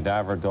bloodhounds,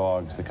 cadaver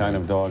dogs, the kind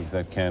of dogs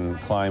that can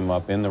climb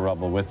up in the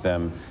rubble with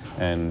them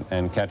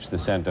and catch the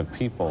scent of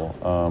people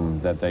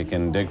that they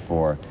can dig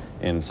for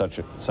in such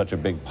a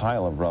big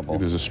pile of rubble.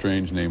 It is a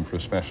strange name for a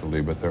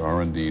specialty, but there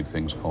are indeed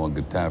things called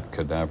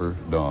cadaver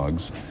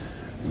dogs.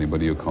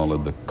 Anybody who called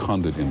it the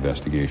Condit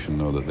investigation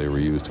know that they were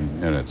used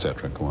in, et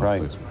cetera. Go on,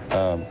 right.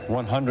 please.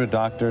 100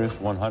 doctors,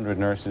 100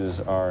 nurses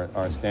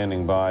are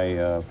standing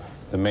by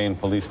the main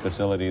police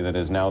facility that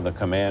is now the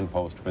command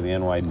post for the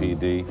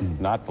NYPD,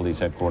 not police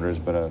headquarters,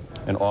 but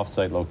an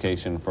off-site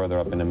location further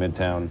up into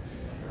Midtown,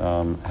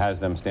 has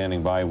them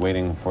standing by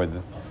waiting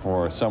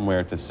for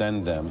somewhere to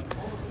send them.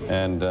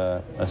 And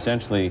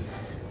essentially,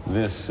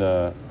 this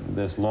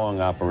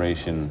long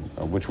operation,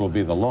 which will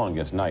be the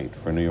longest night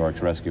for New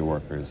York's rescue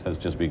workers, has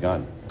just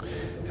begun.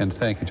 And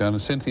thank you, John.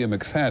 And Cynthia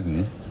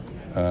McFadden,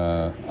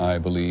 I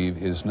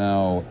believe, is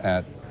now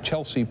at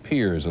Chelsea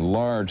Piers, a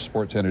large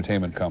sports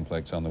entertainment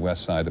complex on the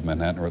west side of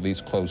Manhattan, or at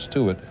least close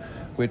to it,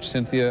 which,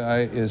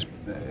 Cynthia,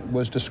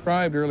 was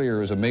described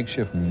earlier as a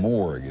makeshift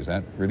morgue. Is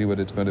that really what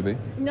it's going to be?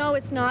 No,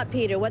 it's not,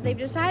 Peter. What they've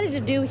decided to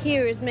do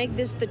here is make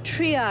this the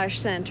triage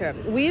center.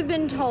 We've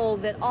been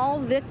told that all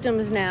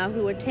victims now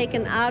who are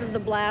taken out of the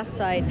blast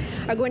site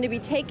are going to be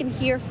taken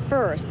here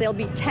first. They'll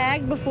be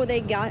tagged before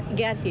they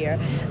get here,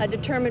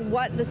 determine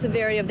what the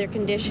severity of their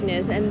condition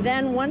is, and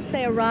then once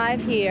they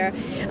arrive here,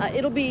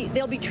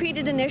 they'll be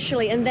treated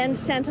initially and then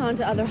sent on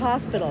to other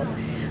hospitals.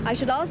 I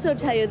should also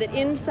tell you that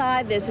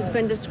inside this has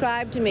been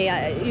described to me,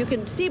 you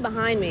can see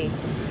behind me,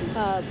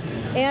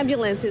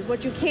 ambulances.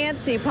 What you can't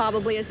see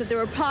probably is that there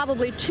are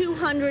probably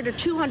 200 or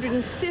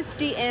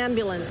 250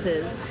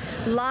 ambulances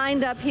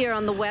lined up here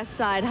on the west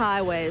side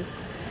highways,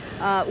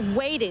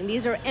 waiting.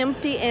 These are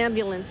empty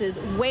ambulances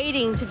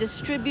waiting to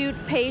distribute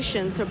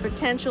patients or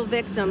potential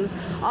victims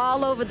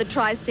all over the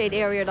tri-state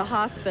area to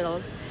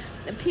hospitals.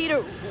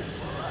 Peter,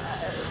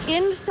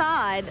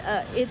 inside,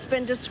 it's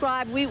been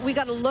described, we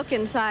got a look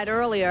inside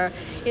earlier,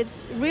 it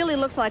really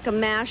looks like a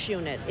MASH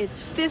unit. It's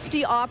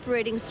 50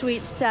 operating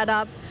suites set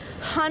up,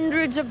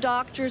 hundreds of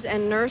doctors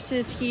and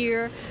nurses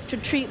here to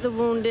treat the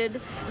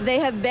wounded. They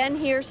have been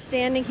here,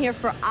 standing here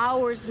for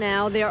hours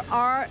now. There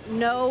are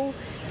no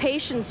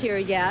patients here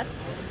yet.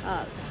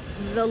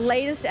 The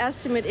latest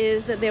estimate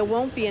is that there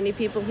won't be any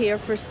people here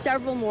for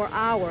several more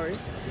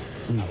hours.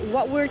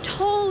 What we're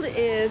told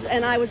is,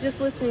 and I was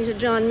just listening to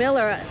John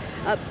Miller,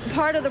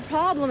 part of the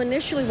problem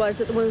initially was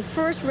that when the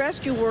first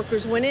rescue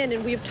workers went in,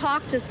 and we've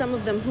talked to some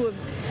of them who have,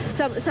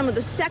 some of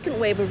the second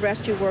wave of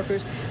rescue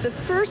workers, the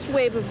first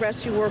wave of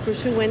rescue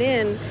workers who went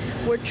in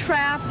were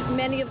trapped,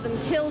 many of them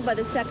killed by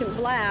the second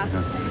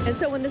blast. And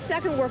so when the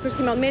second workers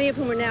came out, many of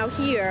whom are now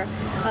here,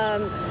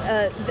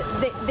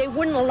 they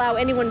wouldn't allow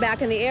anyone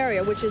back in the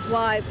area, which is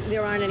why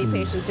there aren't any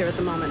patients here at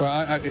the moment.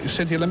 Well,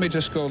 Cynthia, let me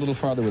just go a little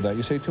farther with that.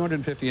 You say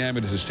 250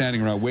 ambulances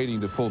standing around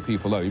waiting to pull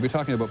people out. You'd be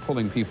talking about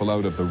pulling people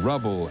out of the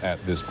rubble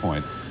at this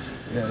point.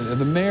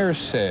 The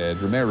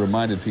mayor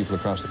reminded people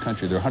across the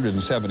country there are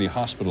 170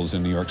 hospitals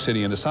in New York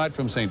City, and aside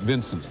from St.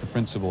 Vincent's, the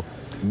principal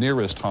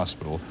nearest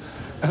hospital,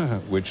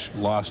 which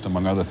lost,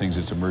 among other things,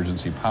 its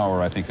emergency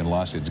power, I think, and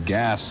lost its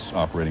gas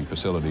operating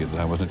facility at the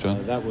time, wasn't it,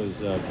 John? That was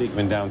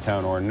Beekman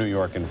Downtown or New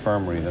York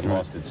Infirmary that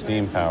lost its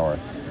steam power.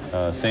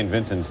 St.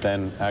 Vincent's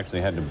then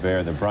actually had to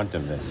bear the brunt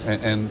of this.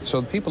 And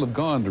so people have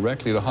gone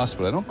directly to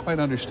hospital. I don't quite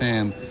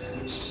understand,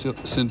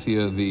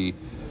 Cynthia, the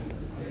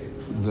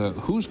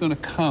who's going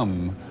to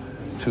come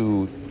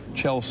to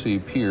Chelsea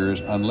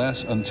Piers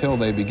until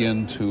they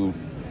begin to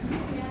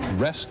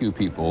rescue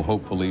people,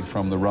 hopefully,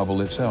 from the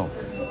rubble itself.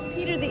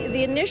 Peter,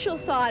 the initial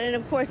thought, and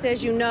of course,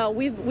 as you know,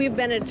 we've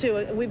been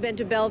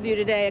to Bellevue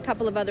today, a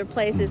couple of other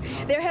places.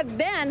 There have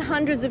been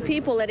hundreds of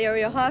people at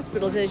area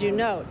hospitals, as you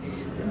note,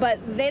 but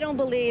they don't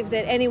believe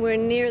that anywhere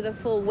near the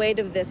full weight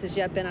of this has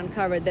yet been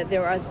uncovered, that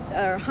there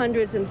are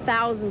hundreds and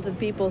thousands of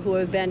people who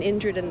have been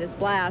injured in this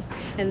blast,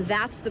 and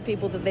that's the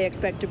people that they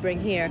expect to bring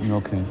here.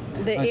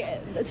 Okay.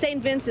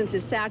 St. Vincent's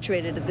is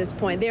saturated at this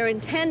point. They're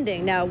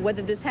intending, now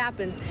whether this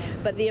happens,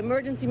 but the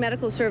emergency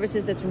medical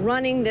services that's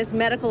running this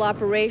medical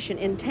operation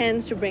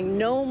intends to bring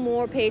no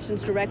more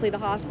patients directly to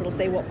hospitals.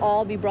 They will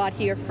all be brought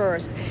here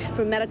first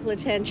for medical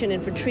attention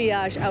and for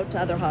triage out to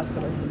other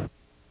hospitals.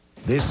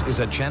 This is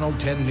a Channel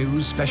 10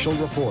 News special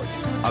report.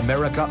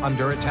 America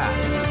under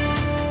attack.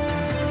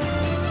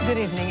 Good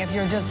evening. If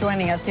you're just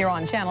joining us here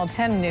on Channel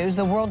 10 News,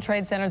 the World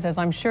Trade Centers, as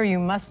I'm sure you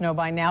must know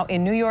by now,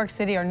 in New York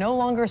City are no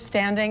longer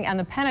standing, and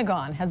the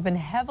Pentagon has been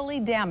heavily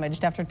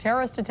damaged after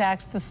terrorist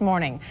attacks this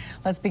morning.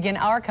 Let's begin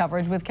our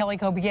coverage with Kelly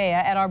Kobiea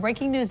at our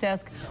breaking news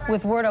desk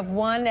with word of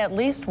at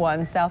least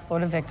one South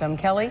Florida victim.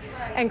 Kelly?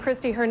 And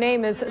Christy, her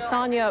name is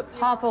Sonia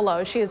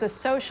Popolo. She is a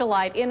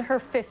socialite in her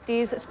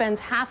 50s, spends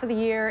half of the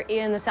year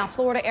in the South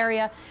Florida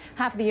area,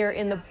 half of the year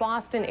in the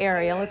Boston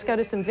area. Let's go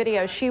to some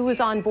video. She was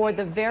on board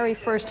the very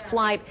first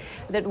flight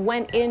that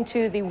went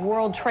into the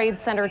World Trade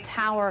Center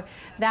tower.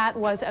 That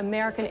was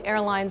American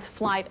Airlines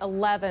Flight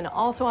 11.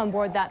 Also on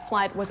board that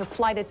flight was a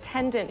flight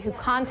attendant who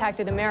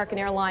contacted American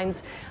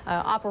Airlines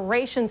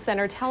Operations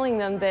Center, telling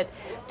them that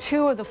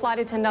 2 of the flight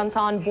attendants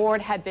on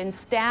board had been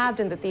stabbed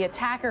and that the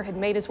attacker had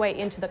made his way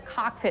into the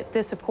cockpit.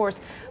 This, of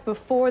course,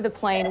 before the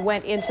plane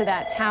went into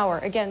that tower.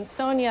 Again,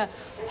 Sonia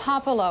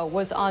Popolo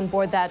was on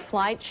board that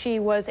flight. She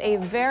was a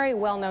very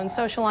well-known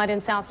socialite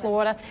in South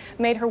Florida,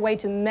 made her way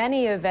to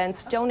many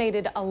events,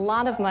 donated a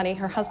lot of money.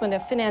 Her husband, a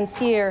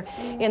financier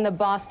in the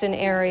Boston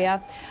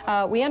area.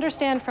 We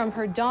understand from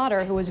her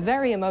daughter, who was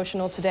very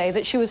emotional today,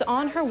 that she was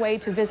on her way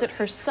to visit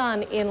her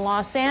son in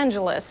Los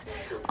Angeles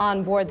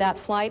on board that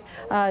flight.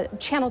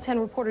 Channel 10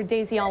 reporter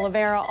Daisy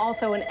Oliveira,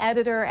 also an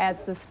editor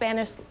at the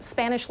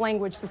Spanish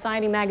language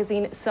society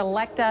magazine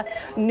Selecta,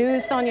 knew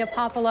Sonia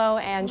Popolo,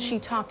 and she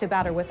talked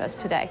about her with us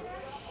today.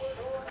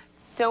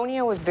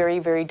 Sonia was very,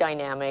 very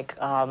dynamic,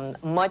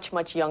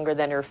 much younger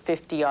than her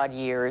 50-odd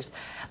years,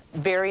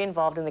 very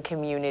involved in the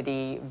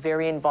community,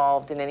 very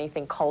involved in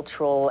anything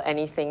cultural,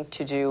 anything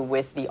to do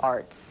with the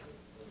arts.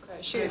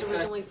 Okay. She was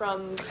originally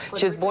from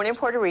She was born in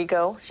Puerto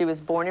Rico. She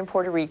was born in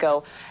Puerto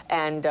Rico,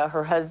 and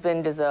her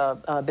husband is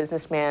a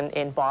businessman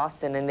in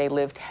Boston, and they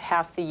lived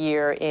half the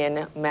year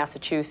in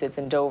Massachusetts,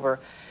 in Dover,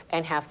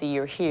 and half the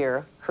year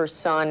here. Her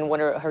son,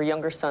 her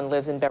younger son,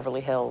 lives in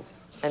Beverly Hills,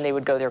 and they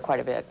would go there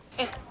quite a bit.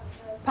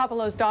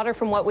 Popolo's daughter,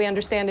 from what we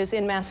understand, is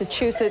in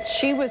Massachusetts.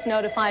 She was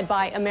notified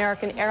by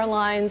American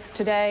Airlines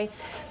today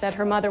that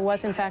her mother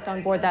was in fact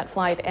on board that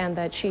flight and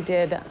that she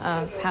did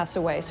pass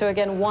away. So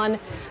again, one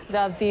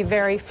of the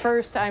very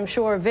first, I'm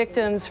sure,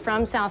 victims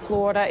from South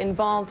Florida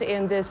involved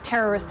in this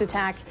terrorist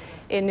attack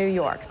in New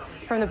York.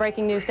 From the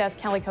breaking news desk,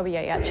 Kelly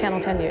Kobiea at Channel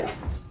 10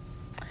 News.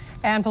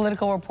 And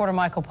political reporter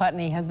Michael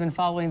Putney has been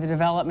following the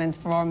developments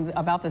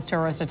about this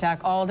terrorist attack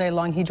all day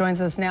long. He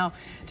joins us now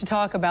to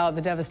talk about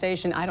the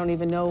devastation. I don't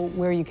even know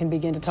where you can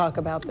begin to talk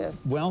about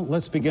this. Well,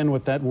 let's begin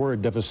with that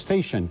word,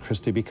 devastation,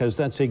 Christy, because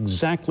that's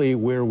exactly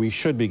where we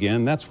should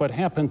begin. That's what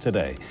happened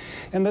today.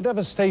 And the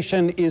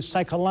devastation is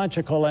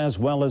psychological as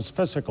well as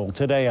physical.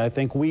 Today, I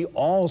think we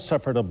all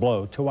suffered a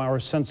blow to our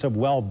sense of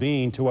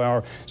well-being, to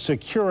our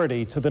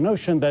security, to the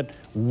notion that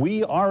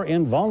we are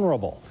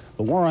invulnerable.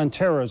 The war on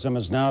terrorism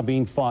is now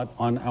being fought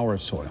on our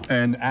soil.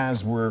 And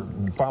as we're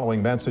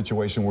following that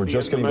situation, we're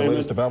just getting the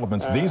latest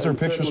developments. These are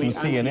pictures from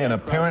CNN.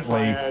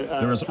 Apparently,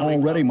 there has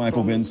already,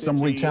 Michael, been some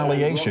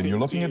retaliation. You're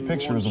looking at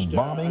pictures of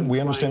bombing. We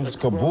understand this is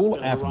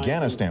Kabul,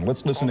 Afghanistan.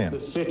 Let's listen in.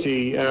 The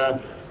city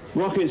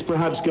rockets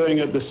perhaps going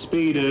at the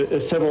speed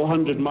of several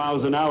hundred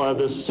miles an hour,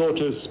 the sort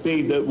of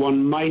speed that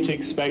one might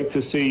expect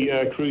to see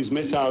cruise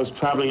missiles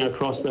traveling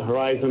across the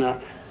horizon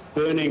at,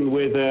 burning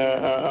with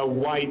a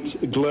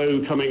white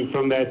glow coming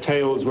from their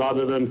tails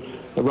rather than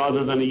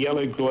a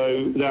yellow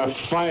glow. The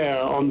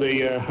fire on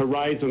the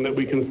horizon that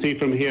we can see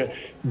from here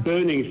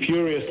burning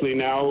furiously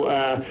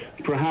now.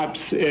 Perhaps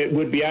it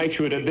would be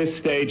accurate at this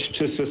stage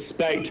to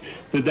suspect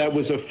that that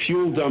was a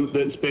fuel dump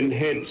that's been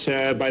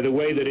hit by the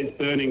way that it's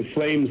burning,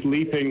 flames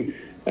leaping,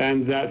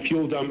 and that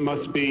fuel dump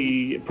must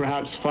be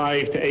perhaps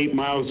 5 to 8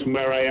 miles from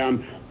where I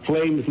am.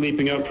 Flames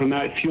leaping up from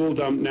that fuel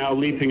dump now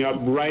leaping up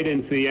right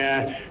into the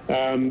air.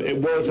 It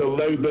was a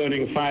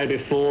low-burning fire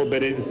before,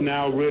 but it's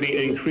now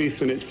really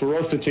increased in its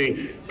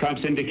ferocity,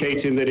 perhaps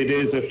indicating that it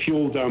is a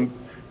fuel dump.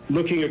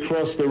 Looking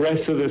across the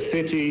rest of the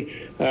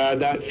city,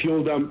 that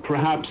fuel dump,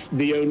 perhaps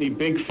the only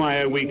big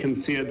fire we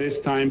can see at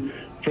this time.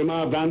 From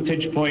our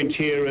vantage point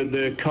here at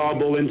the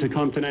Kabul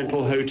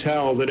Intercontinental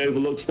Hotel that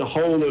overlooks the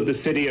whole of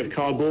the city of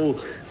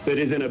Kabul, that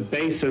is in a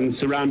basin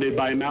surrounded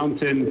by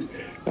mountains,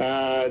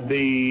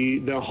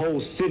 the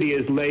whole city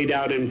is laid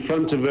out in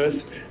front of us.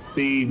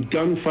 The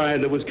gunfire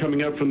that was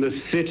coming up from the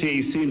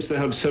city seems to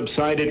have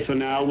subsided for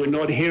now. We're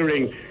not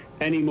hearing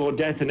any more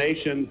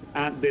detonations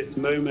at this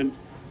moment.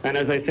 And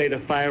as I say, the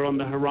fire on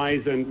the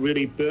horizon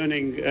really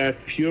burning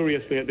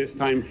furiously at this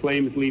time,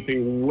 flames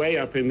leaping way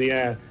up in the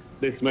air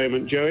this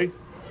moment. Joey?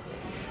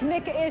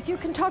 Nick, if you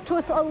can talk to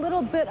us a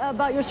little bit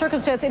about your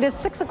circumstance. It is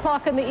 6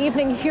 o'clock in the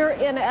evening here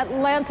in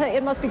Atlanta.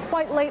 It must be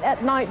quite late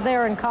at night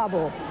there in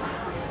Kabul.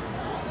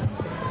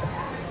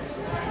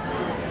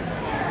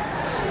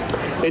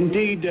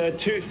 Indeed,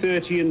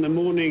 2:30 in the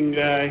morning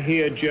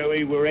here,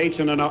 Joey. We're eight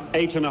and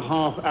a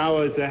half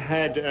hours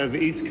ahead of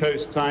East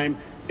Coast time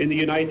in the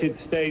United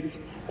States.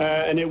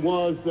 And it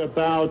was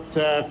about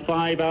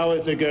 5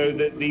 hours ago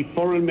that the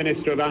foreign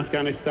minister of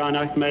Afghanistan,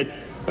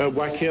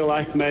 Wakil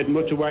Ahmed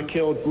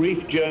Mutawakil,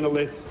 briefed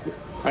journalists.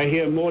 I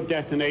hear more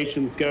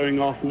detonations going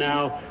off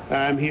now.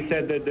 He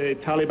said that the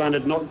Taliban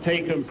had not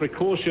taken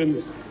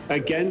precautions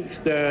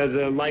against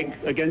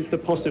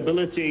the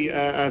possibility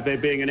of there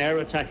being an air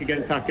attack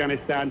against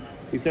Afghanistan.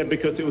 He said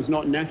because it was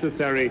not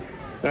necessary.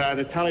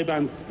 The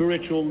Taliban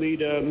spiritual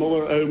leader,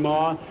 Mullah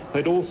Omar,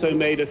 had also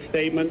made a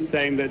statement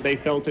saying that they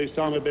felt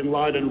Osama bin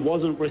Laden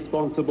wasn't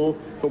responsible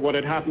for what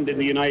had happened in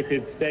the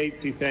United States.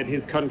 He said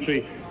his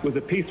country was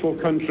a peaceful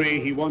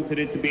country. He wanted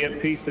it to be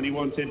at peace, and he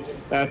wanted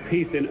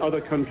peace in other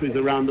countries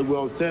around the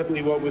world.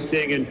 Certainly what we're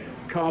seeing in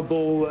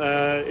Kabul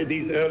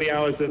these early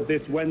hours of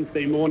this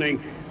Wednesday morning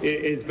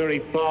is very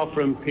far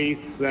from peace.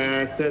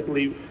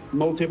 Certainly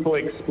multiple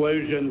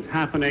explosions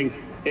happening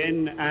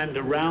in and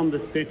around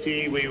the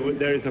city.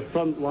 There is a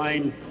front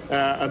line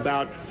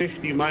about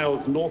 50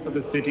 miles north of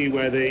the city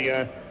where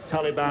the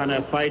Taliban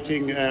are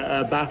fighting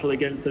a battle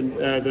against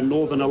the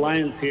Northern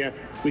Alliance here.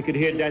 We could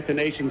hear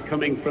detonations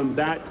coming from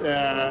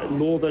that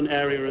northern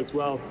area as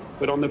well.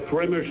 But on the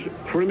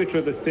perimeter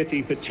of the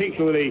city,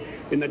 particularly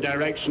in the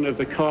direction of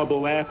the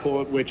Kabul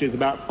airport, which is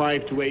about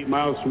 5 to 8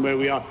 miles from where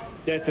we are,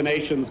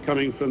 detonations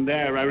coming from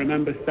there. I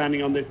remember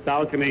standing on this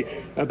balcony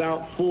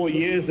about 4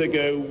 years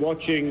ago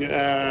watching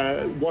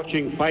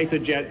fighter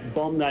jets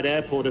bomb that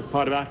airport as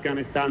part of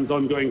Afghanistan's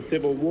ongoing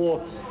civil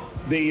war.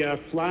 The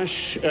flash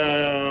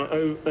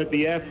at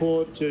the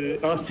airport to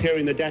us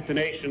hearing the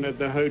detonation at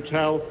the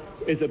hotel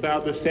is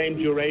about the same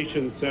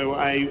duration. So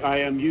I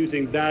am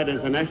using that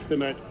as an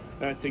estimate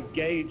to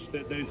gauge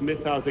that those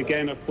missiles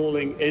again are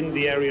falling in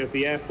the area of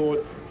the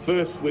airport.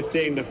 First, we're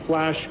seeing the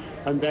flash,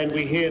 and then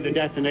we hear the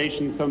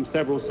detonation some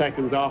several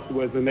seconds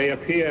afterwards, and they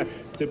appear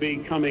to be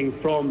coming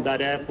from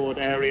that airport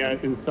area,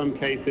 in some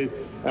cases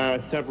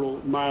several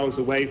miles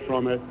away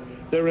from it.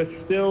 There is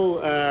still a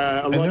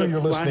lot of And there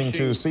you're listening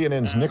to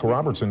CNN's Nick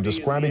Robertson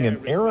describing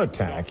an air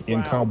attack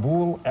in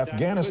Kabul,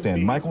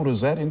 Afghanistan. Michael, does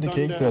that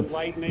indicate that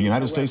the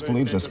United States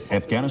believes that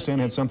Afghanistan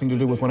had something to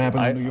do with what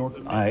happened in New York?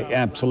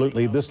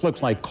 Absolutely. This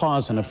looks like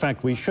cause and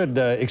effect. We should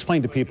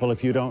explain to people,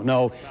 if you don't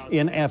know,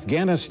 in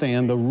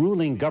Afghanistan, the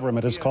ruling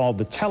government is called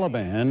the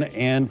Taliban,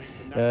 and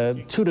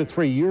 2 to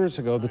 3 years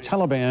ago, the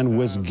Taliban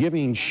was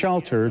giving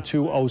shelter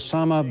to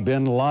Osama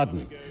bin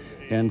Laden.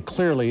 And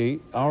clearly,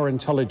 our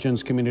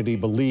intelligence community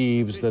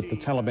believes that the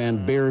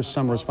Taliban bears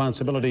some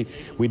responsibility.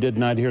 We did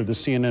not hear the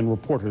CNN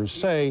reporters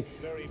say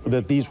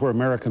that these were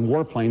American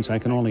warplanes. I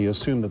can only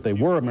assume that they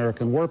were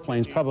American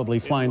warplanes, probably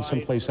flying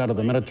someplace out of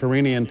the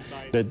Mediterranean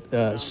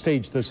that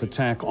staged this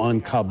attack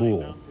on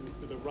Kabul.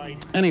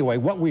 Anyway,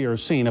 what we are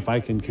seeing, if I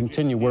can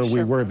continue where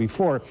we were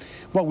before,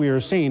 what we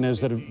are seeing is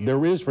that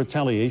there is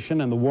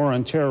retaliation, and the war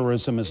on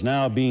terrorism is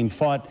now being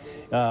fought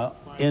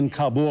in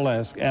Kabul,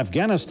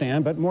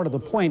 Afghanistan, but more to the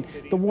point,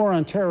 the war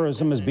on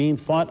terrorism is being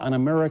fought on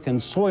American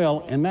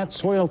soil, and that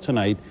soil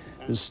tonight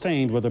is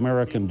stained with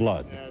American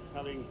blood.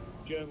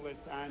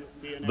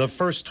 The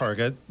first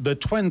target, the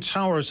Twin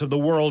Towers of the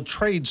World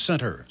Trade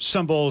Center,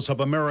 symbols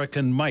of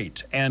American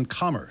might and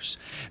commerce.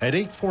 At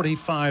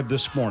 8:45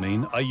 this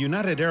morning, a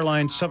United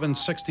Airlines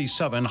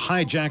 767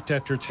 hijacked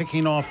after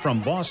taking off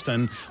from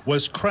Boston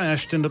was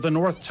crashed into the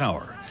North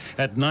Tower.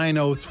 At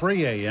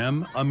 9:03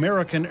 a.m.,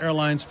 American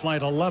Airlines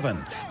Flight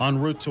 11, en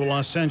route to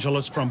Los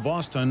Angeles from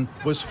Boston,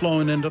 was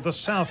flown into the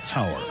South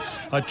Tower.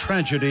 A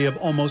tragedy of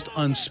almost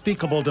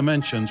unspeakable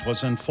dimensions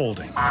was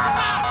unfolding.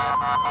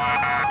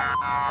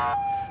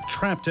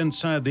 Trapped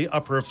inside the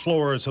upper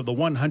floors of the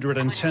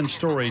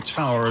 110-story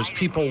towers,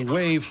 people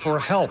waved for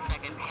help.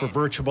 For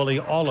virtually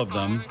all of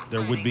them,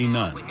 there would be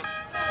none.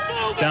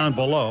 Down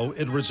below,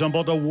 it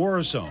resembled a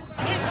war zone.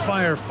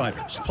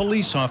 Firefighters,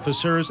 police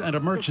officers, and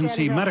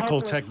emergency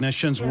medical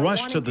technicians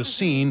rushed to the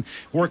scene,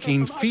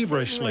 working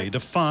feverishly to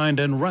find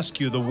and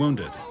rescue the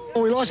wounded.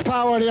 We lost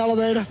power in the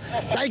elevator.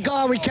 Thank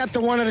God we kept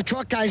one of the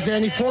truck guys there,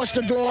 and he forced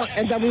the door,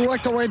 and then we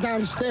worked our way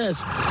down the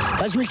stairs.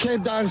 As we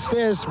came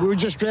downstairs, we were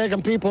just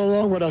dragging people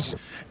along with us.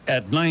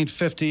 At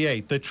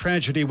 9:58, the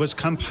tragedy was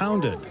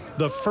compounded.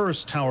 The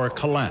first tower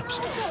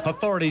collapsed.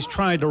 Authorities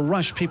tried to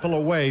rush people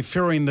away,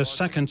 fearing the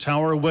second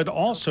tower would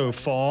also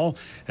fall.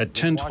 At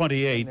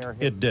 10:28,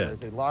 it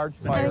did.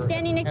 I was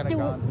standing next to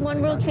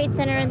One World Trade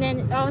Center, and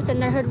then all of a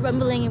sudden I heard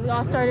rumbling, and we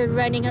all started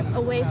running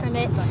away from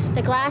it.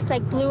 The glass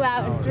blew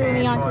out and threw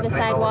me onto the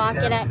sidewalk,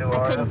 and I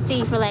couldn't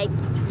see for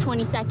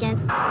 20 seconds.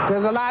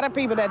 There's a lot of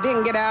people that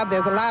didn't get out.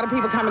 There's a lot of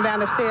people coming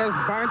down the stairs,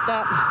 burnt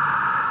up.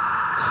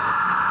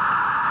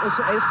 It's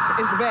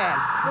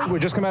bad. We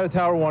just come out of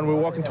Tower 1. We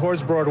were walking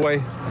towards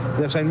Broadway.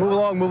 They're saying, move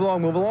along, move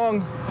along, move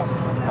along.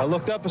 I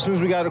looked up as soon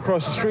as we got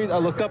across the street. I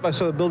looked up. I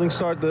saw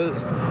the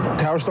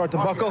tower start to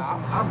buckle.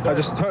 I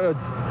just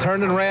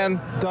turned and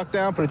ran, ducked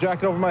down, put a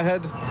jacket over my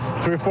head.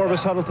 3 or 4 of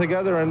us huddled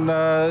together, and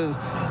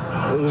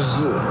it was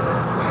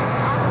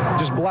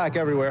just black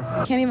everywhere.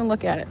 I can't even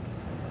look at it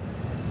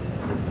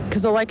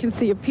because all I can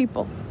see are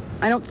people.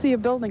 I don't see a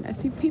building. I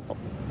see people.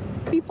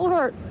 People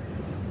hurt.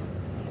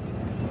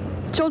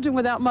 Children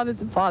without mothers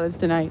and fathers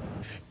tonight.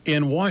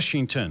 In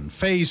Washington,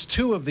 phase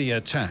 2 of the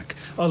attack.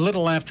 A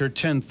little after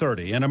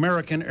 10:30, an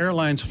American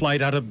Airlines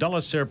flight out of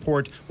Dulles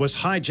Airport was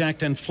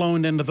hijacked and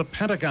flown into the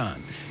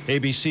Pentagon.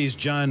 ABC's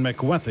John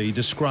McWethy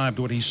described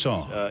what he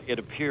saw. It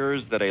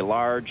appears that a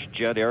large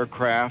jet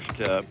aircraft,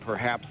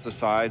 perhaps the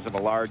size of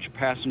a large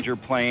passenger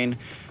plane,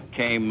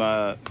 came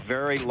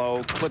very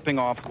low, clipping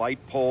off light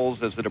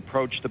poles as it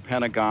approached the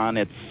Pentagon.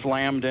 It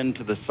slammed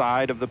into the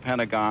side of the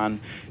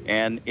Pentagon,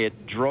 and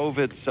it drove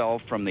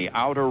itself from the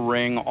outer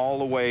ring all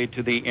the way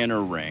to the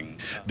inner ring.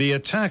 The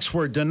attacks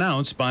were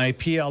denounced by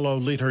PLO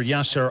leader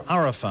Yasser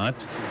Arafat.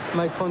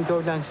 My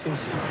condolences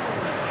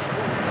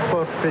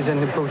for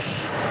President Bush,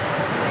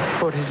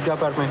 for his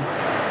government,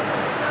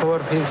 for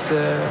his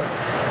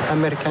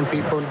American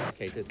people.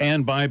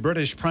 And by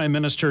British Prime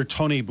Minister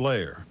Tony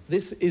Blair.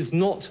 This is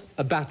not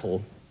a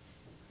battle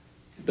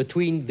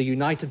between the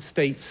United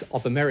States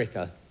of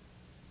America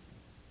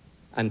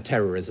and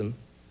terrorism,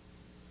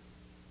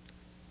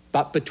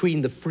 but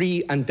between the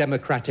free and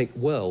democratic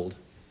world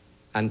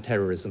and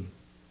terrorism.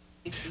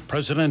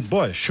 President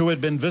Bush, who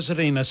had been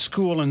visiting a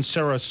school in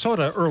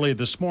Sarasota early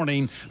this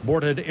morning,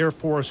 boarded Air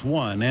Force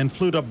One and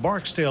flew to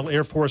Barksdale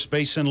Air Force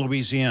Base in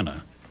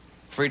Louisiana.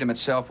 Freedom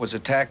itself was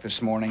attacked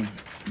this morning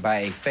by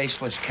a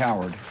faceless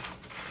coward,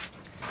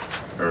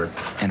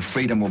 and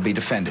freedom will be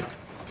defended.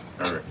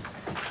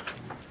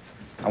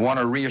 I want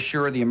to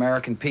reassure the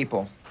American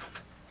people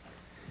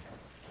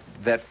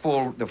that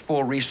the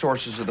full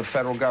resources of the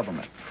federal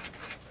government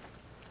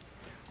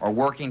are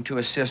working to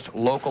assist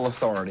local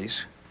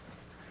authorities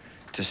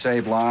to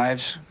save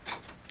lives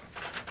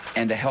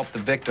and to help the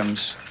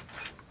victims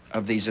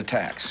of these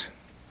attacks.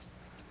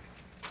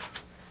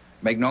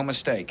 Make no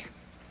mistake,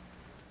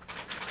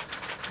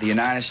 the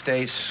United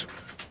States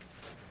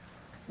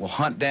will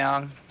hunt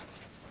down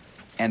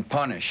and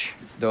punish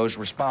those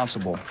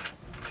responsible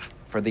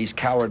for these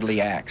cowardly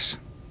acts.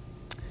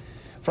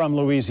 From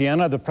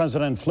Louisiana, the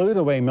president flew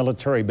to a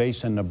military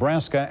base in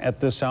Nebraska. At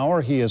this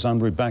hour, he is en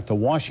route back to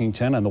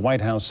Washington, and the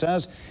White House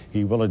says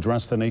he will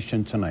address the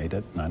nation tonight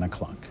at 9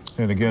 o'clock.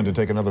 And again, to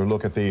take another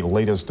look at the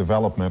latest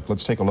development,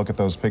 let's take a look at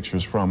those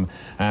pictures from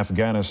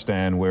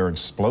Afghanistan where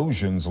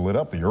explosions lit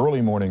up the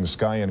early morning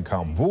sky in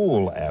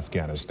Kabul,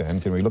 Afghanistan.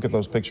 Can we look at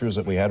those pictures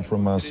that we had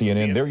from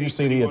CNN? There you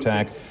see the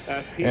attack,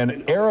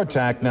 an air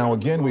attack. Now,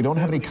 again, we don't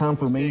have any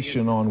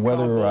confirmation on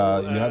whether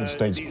United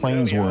States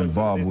planes were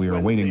involved. We are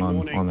waiting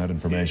on that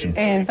information.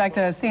 In fact,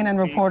 a CNN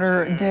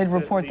reporter did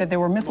report that there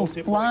were missiles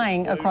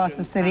flying across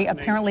the city,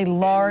 apparently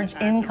large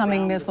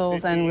incoming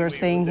missiles, and we're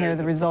seeing here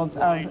the results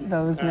of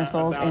those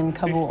missiles in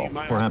Kabul.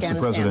 Perhaps the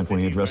president, when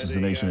he addresses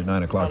the nation at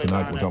 9 o'clock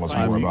tonight, will tell us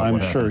more about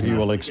what happened. I'm sure he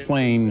will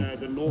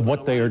explain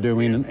what they are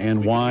doing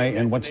and why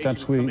and what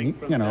steps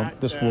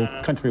this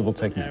country will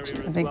take next.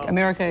 I think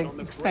America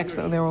expects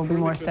that there will be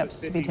more steps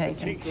to be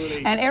taken.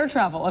 And air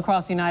travel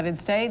across the United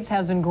States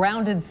has been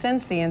grounded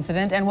since the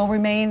incident and will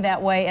remain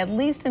that way at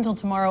least until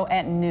tomorrow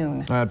at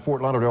noon. At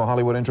Fort Lauderdale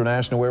Hollywood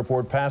International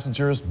Airport,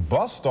 passengers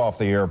bussed off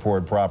the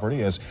airport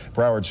property as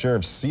Broward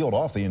sheriffs sealed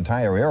off the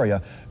entire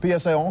area.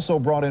 PSA also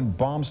brought in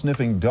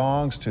bomb-sniffing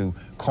dogs to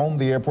comb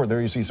the airport.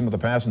 There you see some of the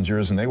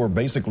passengers, and they were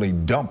basically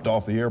dumped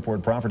off the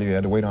airport property. They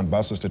had to wait on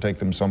buses to take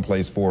them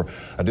someplace for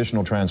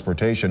additional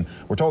transportation.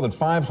 We're told that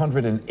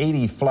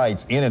 580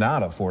 flights in and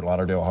out of Fort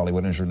Lauderdale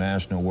Hollywood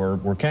International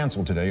were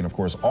canceled today, and of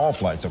course all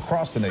flights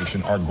across the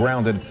nation are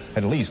grounded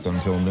at least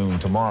until noon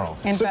tomorrow.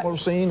 Similar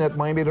scene at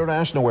Miami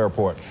International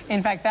Airport.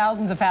 In fact,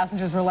 thousands of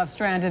passengers were left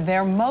stranded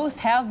there. Most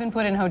have been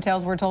put in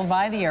hotels, we're told,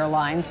 by the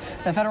airlines.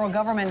 The federal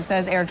government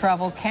says air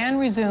travel can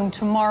resume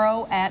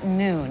tomorrow at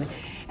noon.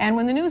 And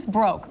when the news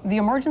broke, the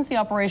Emergency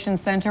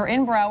Operations Center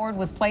in Broward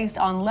was placed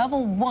on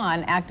level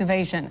 1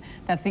 activation.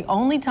 That's the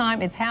only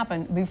time it's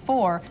happened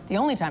before. The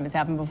only time it's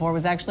happened before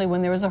was actually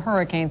when there was a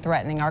hurricane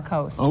threatening our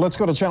coast. Let's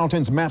go to Channel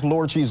 10's Matt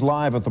Lorch. He's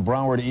live at the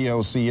Broward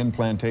EOC in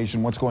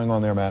Plantation. What's going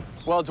on there, Matt?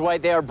 Well,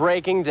 Dwight, they are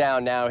breaking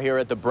down now here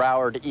at the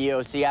Broward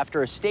EOC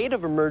after a state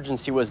of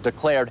emergency was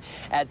declared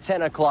at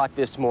 10 o'clock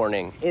this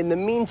morning. In the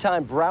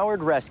meantime,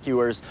 Broward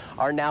rescuers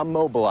are now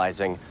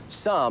mobilizing,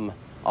 some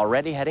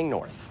already heading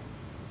north.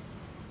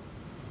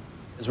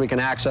 As we can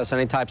access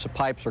any types of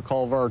pipes or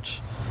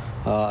culverts,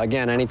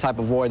 again, any type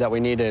of void that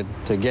we needed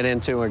to get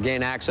into or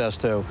gain access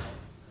to.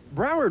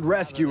 Broward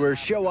rescuers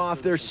show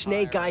off their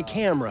snake eye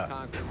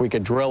camera. We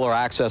could drill or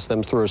access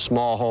them through a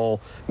small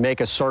hole, make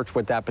a search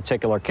with that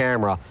particular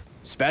camera.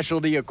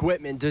 Specialty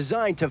equipment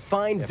designed to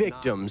find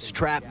victims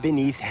trapped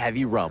beneath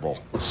heavy rubble.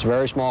 It's a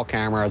very small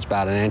camera. It's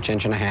about an inch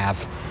and a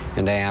half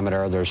in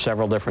diameter. There's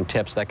several different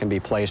tips that can be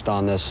placed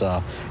on this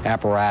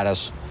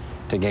apparatus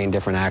to gain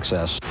different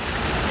access.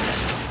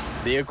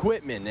 The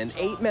equipment and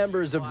 8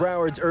 members of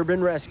Broward's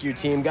urban rescue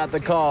team got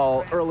the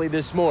call early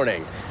this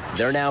morning.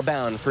 They're now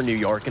bound for New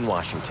York and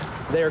Washington.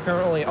 They are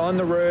currently on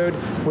the road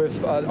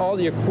with all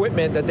the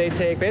equipment that they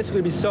take,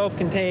 basically be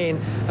self-contained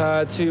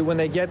to, when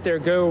they get there,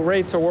 go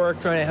right to work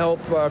trying to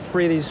help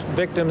free these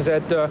victims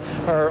that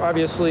are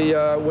obviously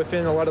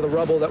within a lot of the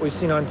rubble that we've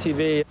seen on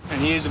TV. And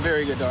he is a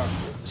very good dog.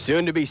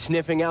 Soon to be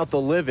sniffing out the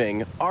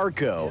living,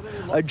 Arco,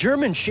 a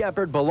German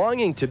Shepherd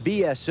belonging to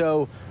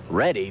BSO,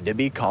 ready to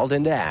be called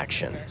into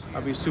action.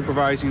 I'll be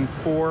supervising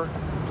 4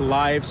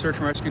 live search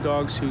and rescue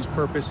dogs whose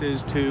purpose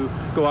is to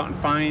go out and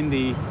find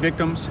the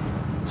victims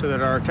so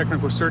that our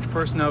technical search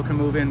personnel can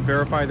move in,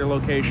 verify their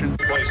location.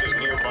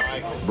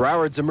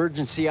 Broward's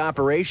Emergency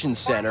Operations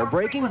Center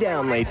breaking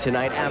down late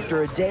tonight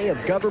after a day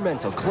of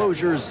governmental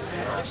closures,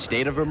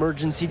 state of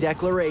emergency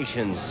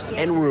declarations,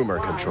 and rumor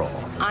control.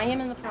 I am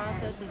in the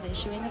process of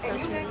issuing a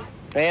press release.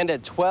 And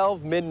at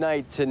 12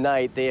 midnight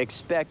tonight, they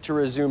expect to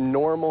resume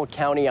normal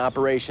county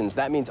operations.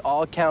 That means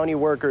all county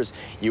workers,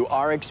 you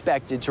are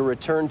expected to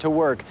return to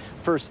work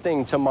first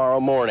thing tomorrow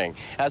morning.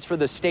 As for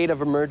the state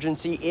of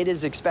emergency, it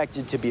is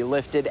expected to be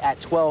lifted at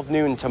 12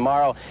 noon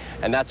tomorrow,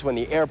 and that's when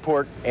the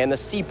airport and the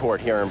seaport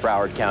here in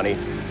Broward County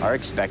are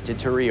expected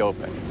to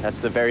reopen.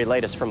 That's the very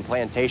latest from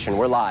Plantation.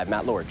 We're live.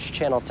 Matt Lorch,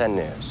 Channel 10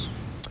 News.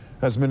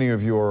 As many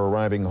of you are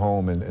arriving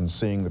home and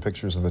seeing the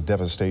pictures of the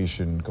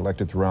devastation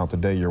collected throughout the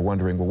day, you're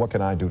wondering, well, what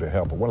can I do to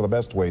help? Well, one of the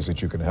best ways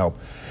that you can help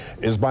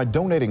is by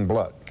donating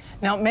blood.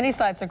 Now, many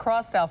sites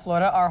across South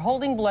Florida are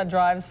holding blood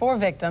drives for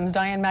victims.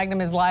 Diane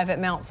Magnum is live at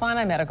Mount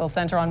Sinai Medical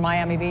Center on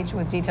Miami Beach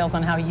with details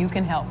on how you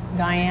can help.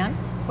 Diane?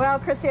 Well,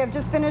 Christy, I've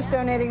just finished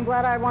donating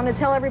blood. I want to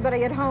tell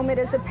everybody at home it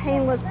is a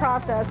painless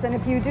process, and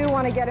if you do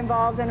want to get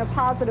involved in a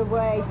positive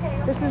way,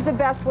 this is the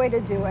best way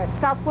to do it.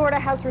 South Florida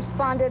has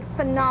responded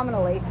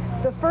phenomenally.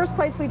 The first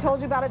place we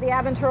told you about at the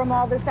Aventura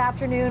Mall this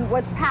afternoon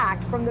was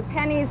packed, from the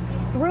Pennies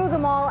through the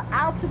mall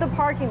out to the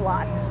parking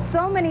lot.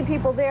 So many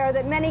people there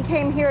that many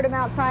came here to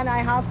Mount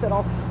Sinai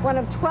Hospital, one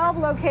of 12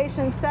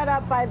 locations set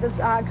up by the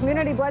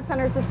Community Blood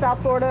Centers of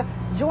South Florida,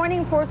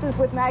 joining forces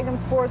with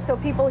Magnum's Force so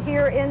people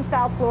here in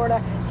South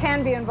Florida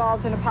can be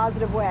involved in a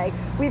positive way.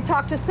 We've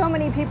talked to so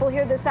many people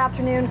here this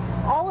afternoon,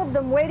 all of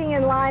them waiting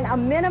in line a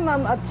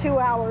minimum of 2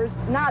 hours,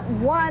 not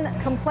one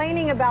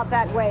complaining about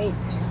that wait,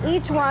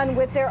 each one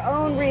with their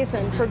own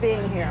reason for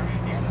being here.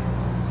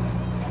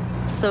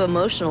 So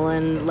emotional,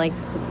 and like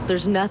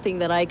there's nothing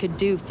that I could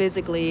do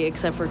physically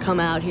except for come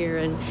out here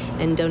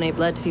and donate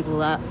blood to people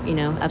that, you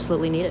know,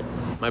 absolutely need it.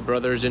 My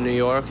brother's in New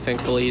York.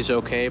 Thankfully he's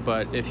okay,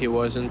 but if he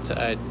wasn't,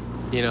 I'd,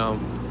 you know,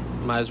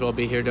 might as well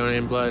be here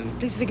donating blood.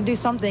 At least we can do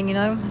something, you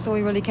know. That's all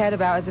we really cared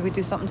about, is if we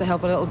do something to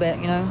help a little bit,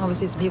 you know.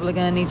 Obviously some people are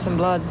going to need some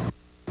blood.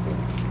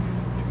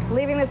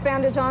 Leaving this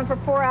bandage on for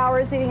 4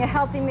 hours, eating a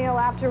healthy meal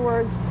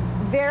afterwards.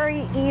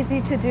 Very easy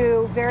to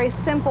do, very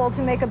simple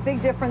to make a big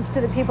difference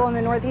to the people in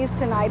the Northeast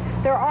tonight.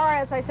 There are,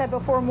 as I said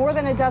before, more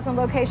than a dozen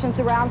locations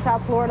around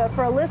South Florida.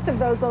 For a list of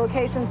those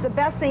locations, the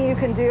best thing you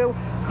can do,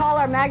 call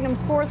our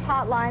Magnum's Force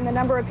hotline, the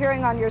number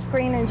appearing on your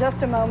screen in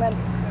just a moment.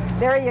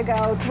 There you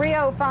go,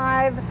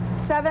 305-7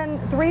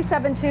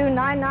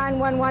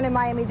 372-9911 in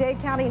Miami-Dade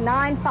County,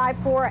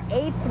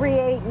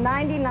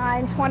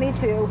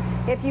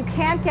 954-838-9922. If you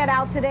can't get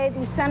out today,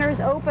 these centers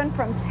open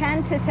from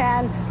 10 to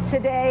 10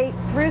 today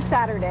through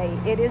Saturday.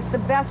 It is the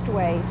best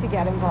way to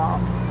get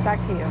involved. Back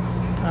to you.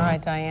 All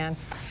right, Diane.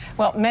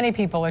 Well, many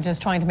people are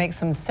just trying to make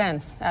some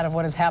sense out of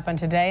what has happened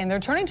today, and they're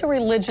turning to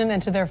religion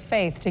and to their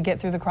faith to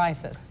get through the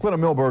crisis. Glenna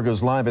Milberg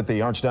is live at the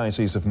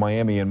Archdiocese of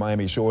Miami and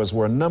Miami Shores,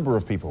 where a number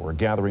of people were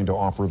gathering to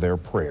offer their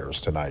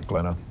prayers tonight.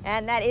 Glenna.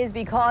 And that is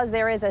because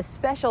there is a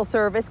special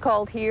service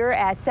called here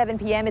at 7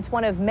 p.m. It's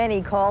one of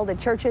many called at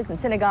churches and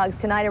synagogues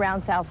tonight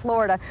around South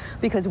Florida,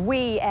 because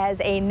we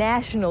as a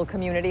national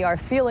community are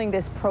feeling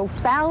this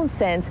profound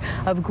sense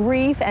of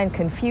grief and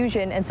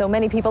confusion, and so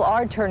many people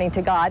are turning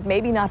to God,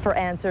 maybe not for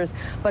answers,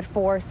 but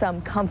for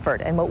some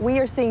comfort. And what we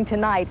are seeing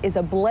tonight is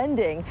a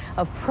blending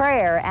of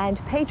prayer and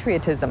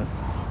patriotism.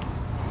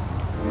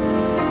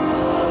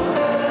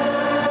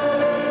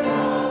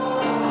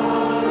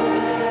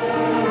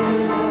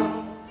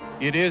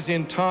 It is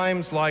in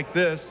times like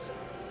this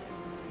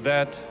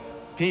that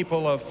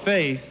people of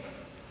faith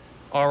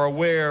are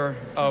aware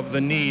of the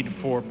need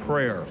for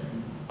prayer.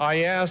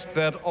 I ask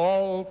that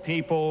all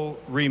people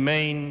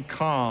remain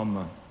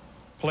calm,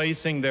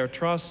 placing their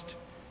trust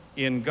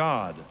in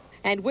God.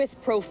 And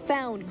with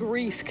profound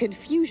grief,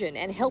 confusion,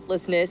 and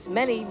helplessness,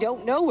 many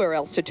don't know where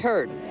else to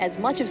turn. As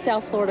much of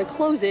South Florida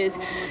closes,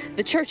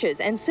 the churches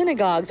and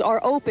synagogues are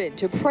open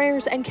to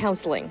prayers and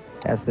counseling.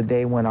 As the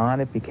day went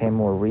on, it became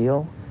more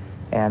real,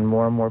 and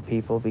more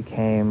people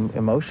became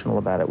emotional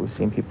about it. We've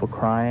seen people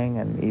crying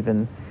and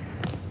even,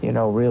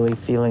 really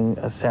feeling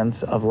a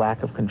sense of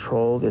lack of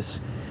control, this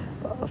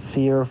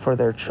fear for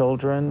their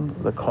children,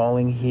 the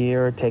calling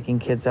here, taking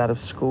kids out of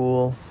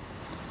school.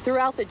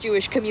 Throughout the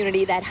Jewish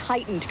community, that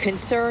heightened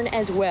concern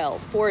as well.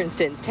 For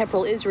instance,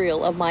 Temporal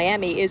Israel of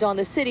Miami is on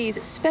the city's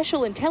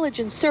Special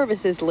Intelligence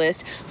Services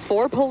list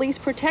for police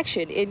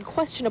protection in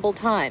questionable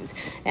times,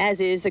 as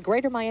is the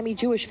Greater Miami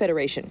Jewish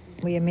Federation.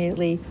 We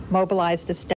immediately mobilized a staff